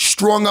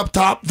strong up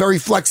top, very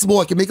flexible.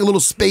 I can make a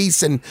little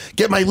space and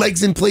get my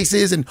legs in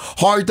places and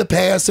hard to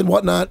pass and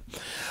whatnot.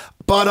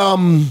 But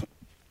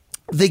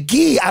the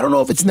gi, I don't know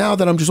if it's now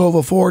that I'm just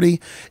over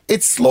 40,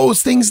 it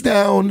slows things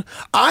down.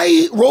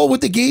 I roll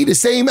with the gi the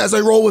same as I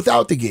roll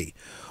without the gi.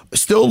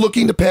 Still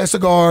looking to pass a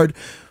guard,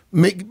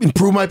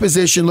 improve my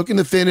position, looking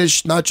to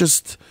finish, not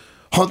just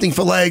hunting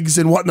for legs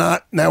and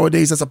whatnot.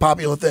 Nowadays, that's a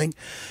popular thing.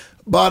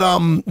 But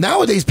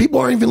nowadays, people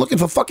aren't even looking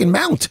for fucking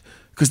mount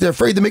because they're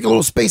afraid to make a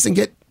little space and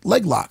get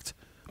leg locked.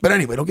 But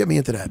anyway, don't get me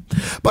into that.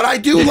 But I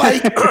do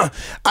like,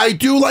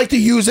 to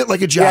use it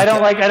like a jacket.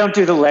 Yeah, I don't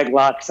do the leg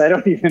locks. I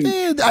don't even.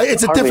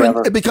 It's a different.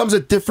 Ever. It becomes a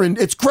different.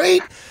 It's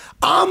great.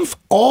 I'm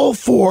all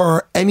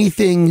for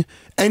anything,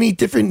 any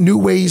different new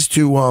ways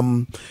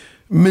to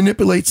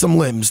manipulate some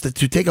limbs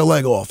to take a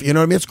leg off. You know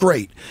what I mean? It's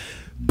great.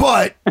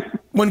 But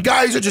when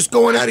guys are just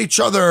going at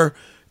each other,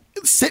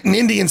 sitting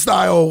Indian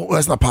style, well,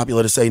 that's not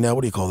popular to say now.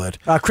 What do you call that?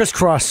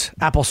 Crisscross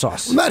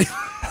applesauce. Not even.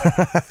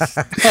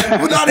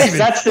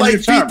 That's the like new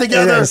feet term.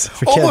 together,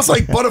 almost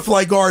like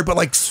butterfly guard, but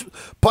like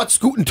butt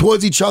scooting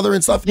towards each other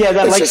and stuff. Yeah,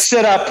 that it's like just,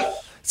 sit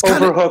up,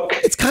 overhook.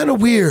 It's kind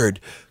of weird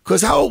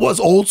because how it was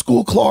old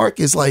school, Clark,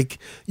 is like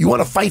you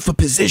want to fight for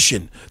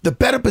position, the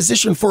better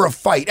position for a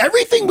fight.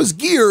 Everything was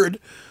geared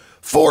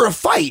for a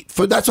fight.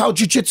 That's how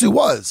jiu-jitsu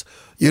was,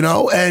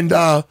 and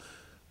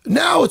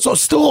now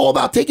it's still all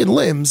about taking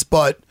limbs,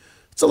 but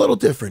it's a little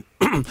different.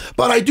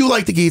 But I do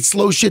like the gi. It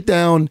slows shit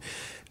down.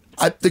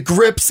 The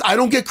grips, I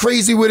don't get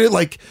crazy with it.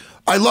 Like,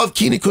 I love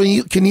Keenan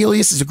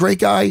Cornelius. He's a great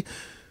guy,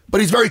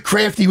 but he's very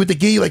crafty with the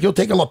gi. Like, he'll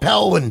take a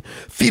lapel and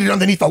feed it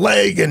underneath the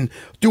leg and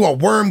do a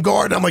worm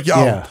guard. I'm like,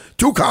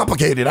 too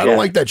complicated. I don't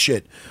like that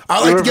shit.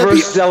 I like to get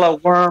reverse Zella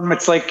worm.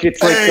 It's like the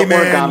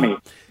origami.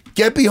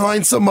 Get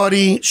behind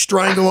somebody,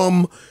 strangle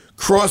them,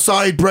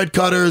 cross-eyed bread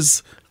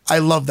cutters. I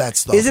love that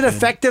stuff. Is it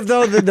effective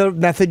though? The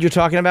method you're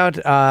talking about,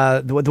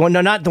 the one,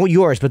 no, not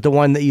yours, but the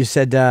one that you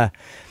said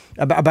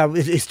about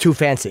is too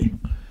fancy.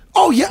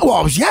 Oh yeah,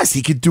 well yes,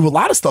 he could do a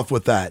lot of stuff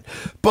with that,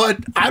 but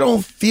I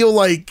don't feel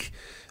like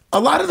a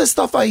lot of the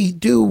stuff I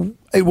do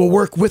it will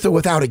work with or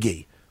without a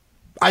gi.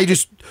 I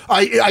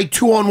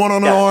 2-on-1 on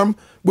an arm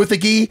with a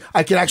gi.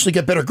 I can actually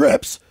get better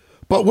grips.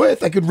 But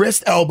I could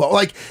wrist, elbow.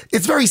 Like,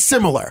 it's very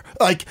similar.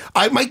 Like,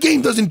 my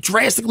game doesn't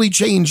drastically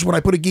change when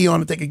I put a gi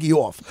on and take a gi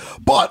off.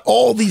 But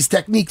all these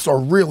techniques are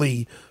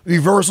really,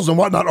 reversals and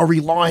whatnot, are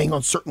relying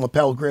on certain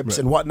lapel grips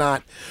and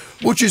whatnot,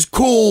 which is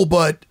cool,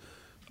 but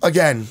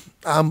again,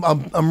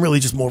 I'm really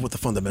just more with the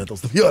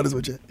fundamentals, to be honest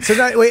with you. So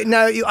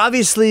now you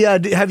obviously,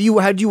 had you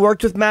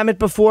worked with Mamet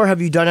before?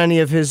 Have you done any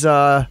of his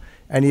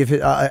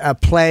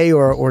play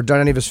or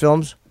done any of his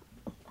films?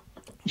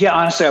 Yeah,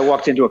 honestly, I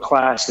walked into a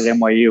class at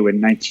NYU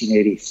in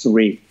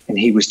 1983, and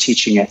he was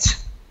teaching it,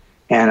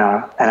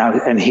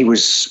 and he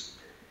was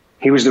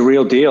the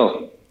real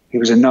deal. He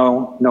was a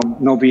no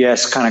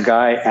BS kind of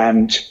guy,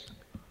 and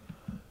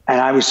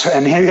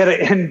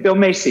Bill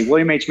Macy,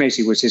 William H.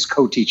 Macy was his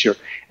co-teacher,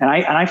 and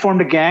I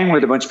formed a gang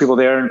with a bunch of people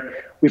there, and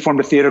we formed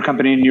a theater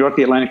company in New York,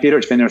 the Atlantic Theater.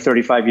 It's been there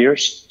 35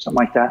 years,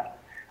 something like that.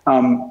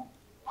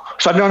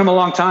 So I've known him a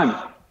long time.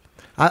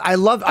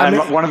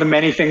 One of the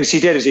many things he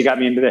did is he got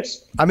me into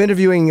this. I'm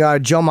interviewing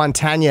Joe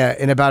Montana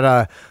in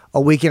about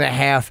a week and a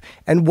half.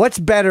 And what's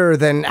better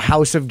than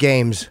House of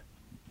Games?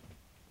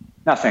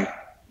 Nothing.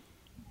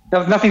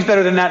 Nothing's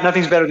better than that.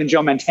 Nothing's better than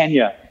Joe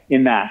Montana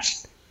in that.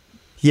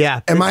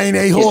 Yeah. Am I an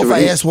a-hole if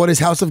I ask what is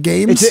House of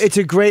Games? It's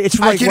a great... It's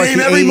I can name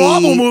every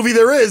Marvel movie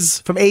there is.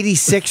 From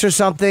 86 or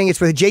something.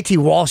 It's with J.T.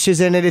 Walsh is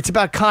in it. It's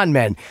about con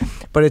men.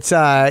 But it's,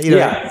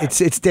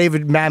 it's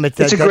David Mamet.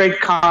 It's a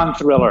great con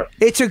thriller.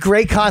 It's a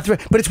great con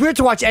thriller. But it's weird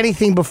to watch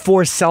anything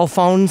before cell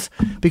phones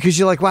because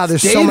you're like, wow,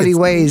 there's so many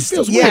ways. It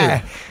feels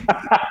weird.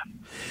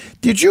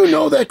 Did you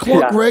know that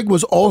Clark Gregg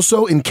was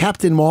also in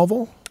Captain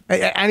Marvel?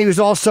 And he was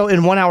also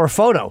in 1 Hour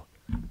Photo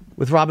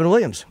with Robin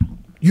Williams.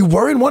 You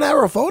were in 1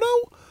 Hour Photo?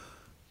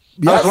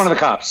 Yes. I was one of the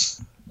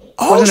cops.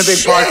 Oh, wasn't a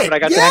big part, but I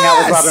got to hang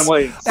out with Robin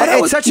Williams.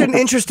 It's such an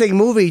interesting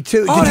movie,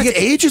 too. Oh, that's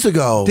ages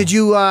ago. Did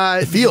you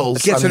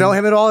get to know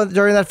him at all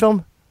during that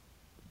film?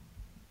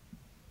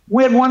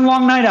 We had one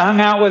long night. I hung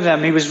out with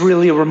him. He was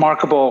really a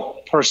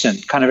remarkable person,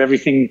 kind of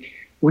everything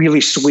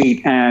really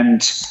sweet,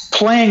 and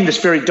playing this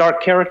very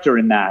dark character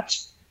in that.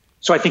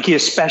 So I think he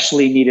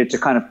especially needed to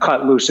kind of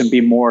cut loose and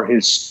be more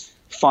his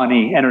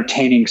funny,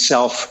 entertaining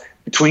self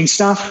between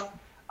stuff.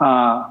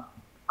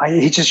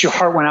 Your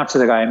heart went out to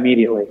the guy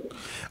immediately.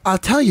 I'll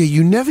tell you,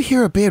 you never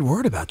hear a bad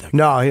word about that guy.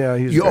 No, yeah.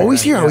 You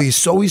always hear how he's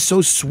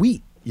so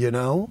sweet, you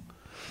know?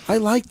 I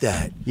like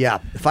that. Yeah.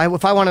 If I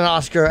won an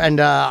Oscar, and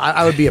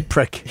I would be a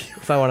prick.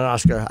 If I won an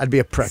Oscar, I'd be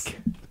a prick.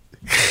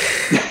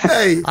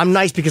 Hey, I'm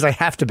nice because I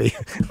have to be.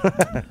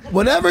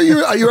 Whenever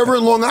are you ever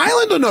in Long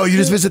Island or no? You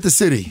just visit the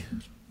city?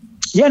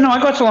 Yeah, no,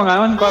 I go out to Long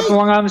Island. Go out to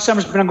Long Island in the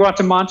summers. But I go out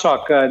to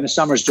Montauk in the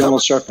summers doing a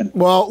little surfing.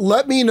 Well,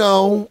 let me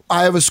know.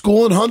 I have a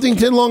school in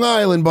Huntington, Long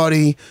Island,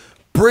 buddy.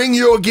 Bring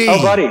your gi.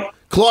 Oh, buddy.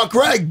 Clark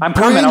Gregg, I'm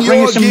coming. I'll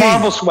bring you some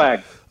Marvel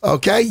swag.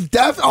 Okay.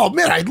 Oh,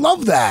 man, I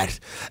love that.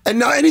 And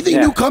now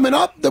anything new coming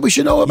up that we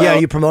should know about? Yeah, are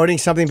you promoting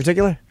something in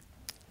particular?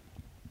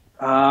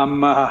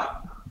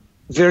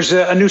 There's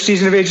a new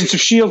season of Agents of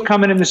S.H.I.E.L.D.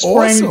 coming in the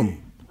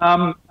spring.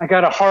 Awesome. I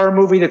got a horror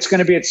movie that's going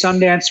to be at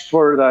Sundance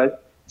for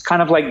it's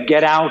kind of like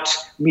Get Out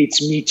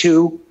meets Me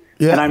Too.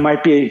 Yeah. And I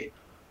might be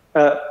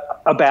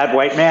a bad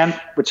white man,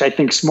 which I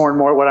think is more and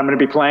more what I'm going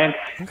to be playing.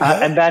 Okay.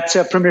 And that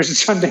premieres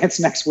at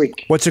Sundance next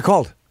week. What's it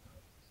called?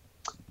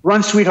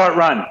 Run, Sweetheart,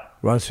 Run.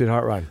 Run,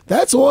 Sweetheart, Run.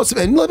 That's awesome.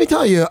 And let me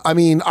tell you, I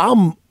mean,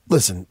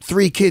 listen,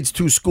 3 kids,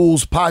 2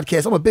 schools,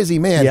 podcast. I'm a busy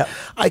man. Yep.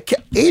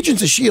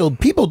 Agents of S.H.I.E.L.D.,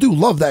 people do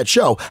love that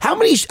show. How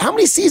many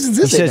seasons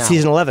is it now?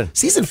 Season 11.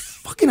 Season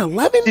fucking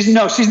 11? Season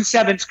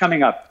 7's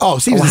coming up. Oh,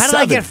 season 7. How did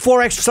I get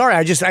 4 extra? Sorry,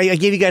 I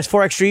gave you guys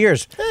 4 extra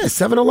years. Yeah,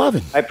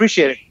 7-11. I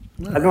appreciate it.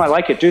 I know I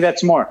like it. Do that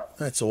some more.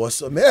 That's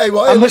awesome. Hey,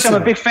 well, I'm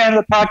a big fan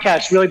of the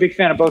podcast. Really big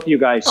fan of both of you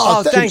guys.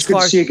 Oh, thanks, good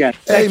Clark. to see you again.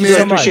 Hey, Thank man, you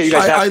so much. I appreciate you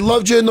guys. I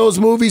loved you in those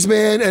movies,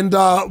 man, and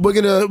we're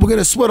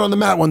gonna sweat on the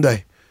mat one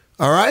day.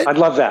 All right? I'd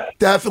love that.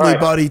 Definitely,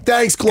 buddy.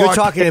 Thanks, Clark. Good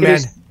talking to you,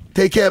 man.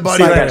 Take care,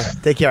 buddy.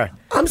 Take care.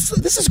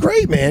 This is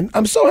great, man.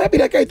 I'm so happy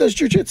that guy does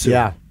jiu-jitsu.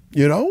 Yeah.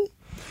 You know?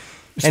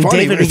 It's and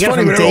funny, David, we get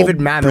from David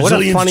Mamet. What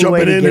a funny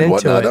way to get into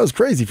it. That was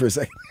crazy for a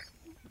second.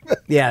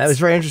 Yeah, that was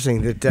very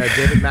interesting that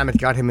David Mamet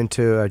got him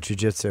into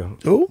jiu-jitsu.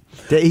 Who?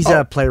 He's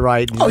a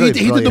playwright. He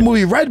did the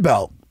movie Red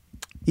Belt.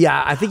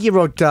 Yeah, I think he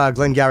wrote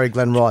Glengarry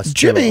Glen Ross.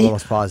 Jimmy,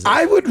 almost positive.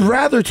 I would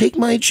rather take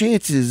my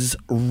chances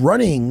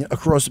running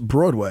across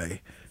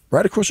Broadway,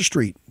 right across the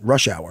street,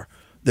 rush hour,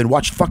 than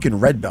watch fucking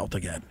Red Belt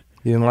again.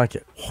 You didn't like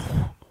it?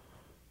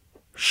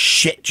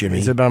 Shit, Jimmy.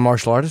 Is it about a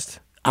martial artist?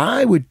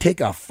 I would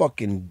take a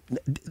fucking...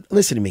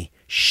 Listen to me.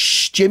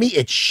 Jimmy,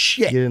 it's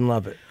shit. You didn't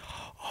love it.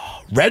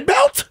 Red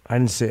Belt? I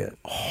didn't see it.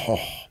 Oh,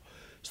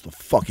 it's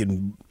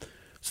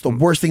the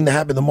worst thing to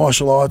happen to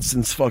martial arts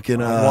since fucking...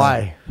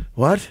 Why?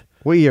 What?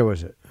 What year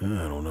was it? I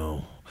don't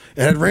know.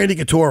 It had Randy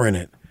Couture in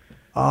it.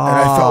 And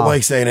I felt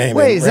like saying, hey, man,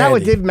 wait, is Randy, that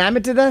what David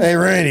Mamet did that? Hey,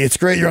 Randy, it's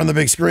great you're on the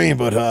big screen,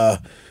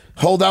 but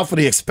hold out for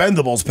the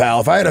Expendables,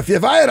 pal.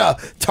 If I had a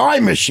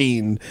time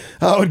machine,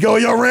 I would go,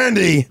 yo,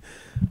 Randy,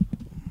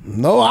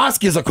 no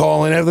Oscars are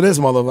calling after this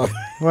motherfucker.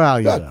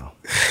 Well, you know.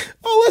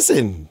 Oh,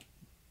 listen.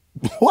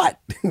 What?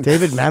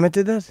 David Mamet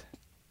did that?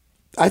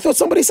 I thought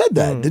somebody said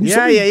that. Didn't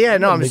Yeah.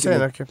 No, I'm just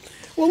saying. Okay.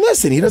 Well,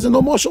 listen, he doesn't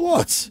know martial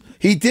arts.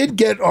 He did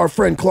get our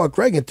friend Clark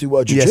Gregg into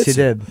jiu-jitsu. Yes, he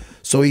did.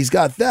 So he's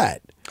got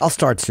that. I'll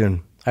start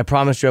soon. I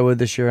promised you I would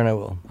this year, and I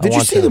will. Did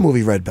you see the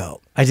movie Red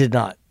Belt? I did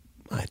not.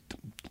 I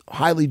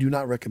highly do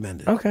not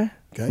recommend it. Okay.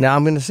 Now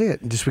I'm going to see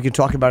it. Just we can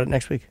talk about it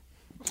next week.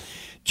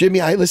 Jimmy,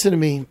 listen to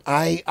me.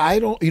 I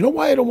don't. You know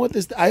why I don't want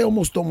this? I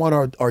almost don't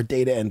want our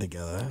day to end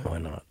together. Why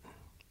not?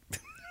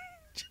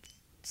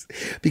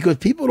 Because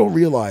people don't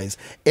realize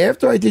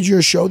after I did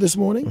your show this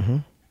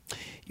morning,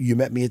 you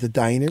met me at the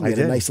diner. We had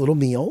a nice little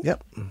meal.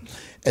 Yep.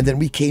 And then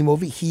we came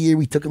over here.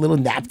 We took a little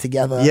nap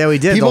together. Yeah, we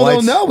did. People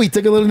don't know we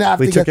took a little nap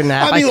We together. took a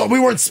nap. I mean, look, we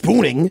weren't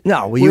spooning.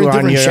 No, we you in were on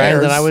different your chairs,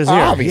 end and I was here.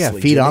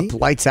 obviously, feet Jimmy. up,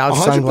 lights out,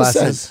 100%,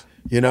 sunglasses.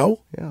 You know?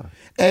 Yeah.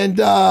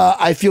 And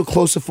I feel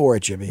closer for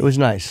it, Jimmy. It was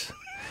nice.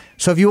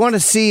 So if you want to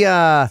see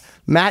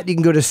Matt, you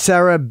can go to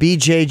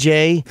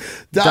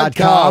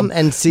sarahbjj.com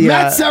and see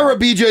Matt Sarah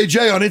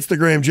BJJ on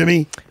Instagram,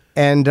 Jimmy.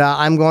 And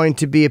I'm going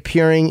to be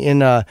appearing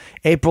in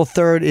April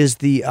 3rd is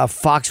the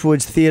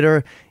Foxwoods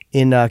Theater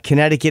in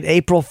Connecticut.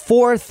 April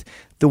 4th,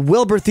 the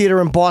Wilbur Theater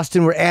in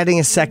Boston. We're adding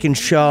a second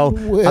show.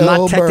 I'm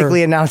not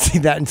technically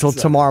announcing that until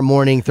tomorrow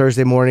morning,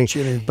 Thursday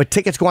morning. But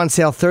tickets go on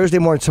sale Thursday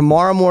morning.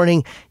 Tomorrow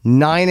morning,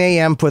 9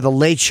 a.m. for the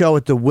late show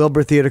at the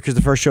Wilbur Theater because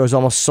the first show is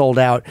almost sold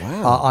out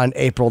on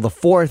April the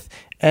 4th.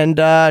 And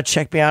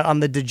check me out on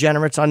The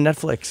Degenerates on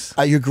Netflix.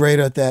 You're great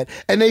at that.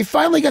 And they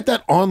finally got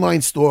that online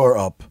store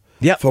up.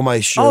 For my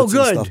shirts Oh,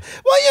 good. and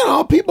stuff. Well, you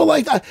know, people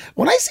like that.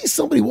 When I see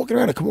somebody walking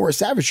around a Kimura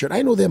Savage shirt,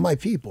 I know they're my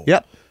people.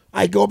 Yep.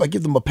 I go up, I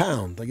give them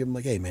 £1. I give them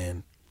like, hey,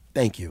 man,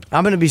 thank you.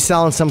 I'm going to be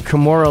selling some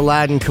Kimura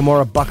Aladdin,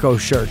 Kimura Bucko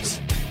shirts.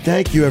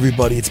 Thank you,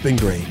 everybody. It's been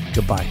great.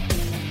 Goodbye.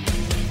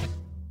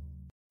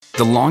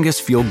 The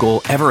longest field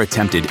goal ever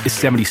attempted is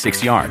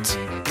 76 yards.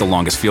 The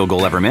longest field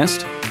goal ever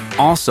missed?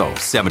 Also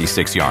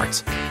 76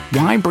 yards.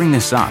 Why bring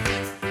this up?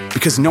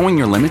 Because knowing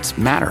your limits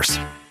matters,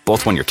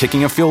 both when you're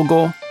kicking a field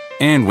goal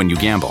and when you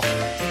gamble.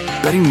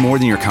 Betting more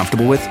than you're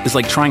comfortable with is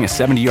like trying a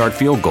 70-yard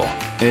field goal.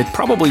 It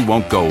probably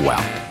won't go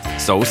well.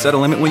 So set a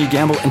limit when you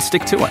gamble and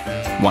stick to it.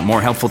 Want more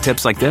helpful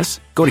tips like this?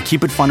 Go to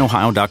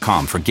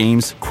keepitfunohio.com for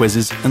games,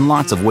 quizzes, and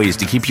lots of ways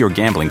to keep your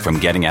gambling from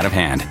getting out of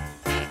hand.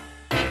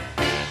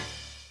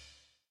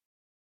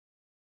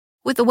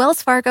 With the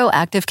Wells Fargo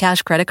Active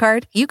Cash Credit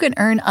Card, you can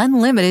earn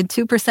unlimited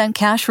 2%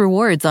 cash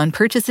rewards on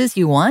purchases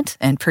you want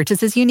and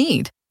purchases you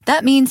need.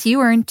 That means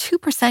you earn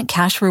 2%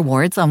 cash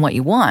rewards on what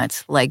you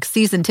want, like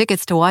season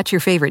tickets to watch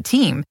your favorite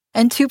team,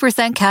 and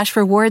 2% cash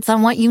rewards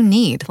on what you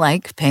need,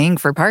 like paying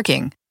for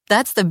parking.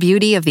 That's the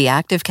beauty of the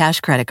Active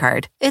Cash credit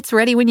card. It's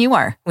ready when you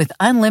are, with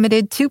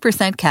unlimited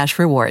 2% cash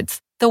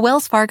rewards. The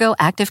Wells Fargo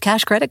Active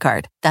Cash credit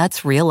card.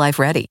 That's real life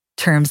ready.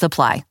 Terms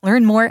apply.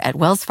 Learn more at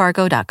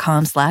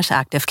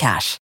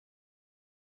wellsfargo.com/activecash.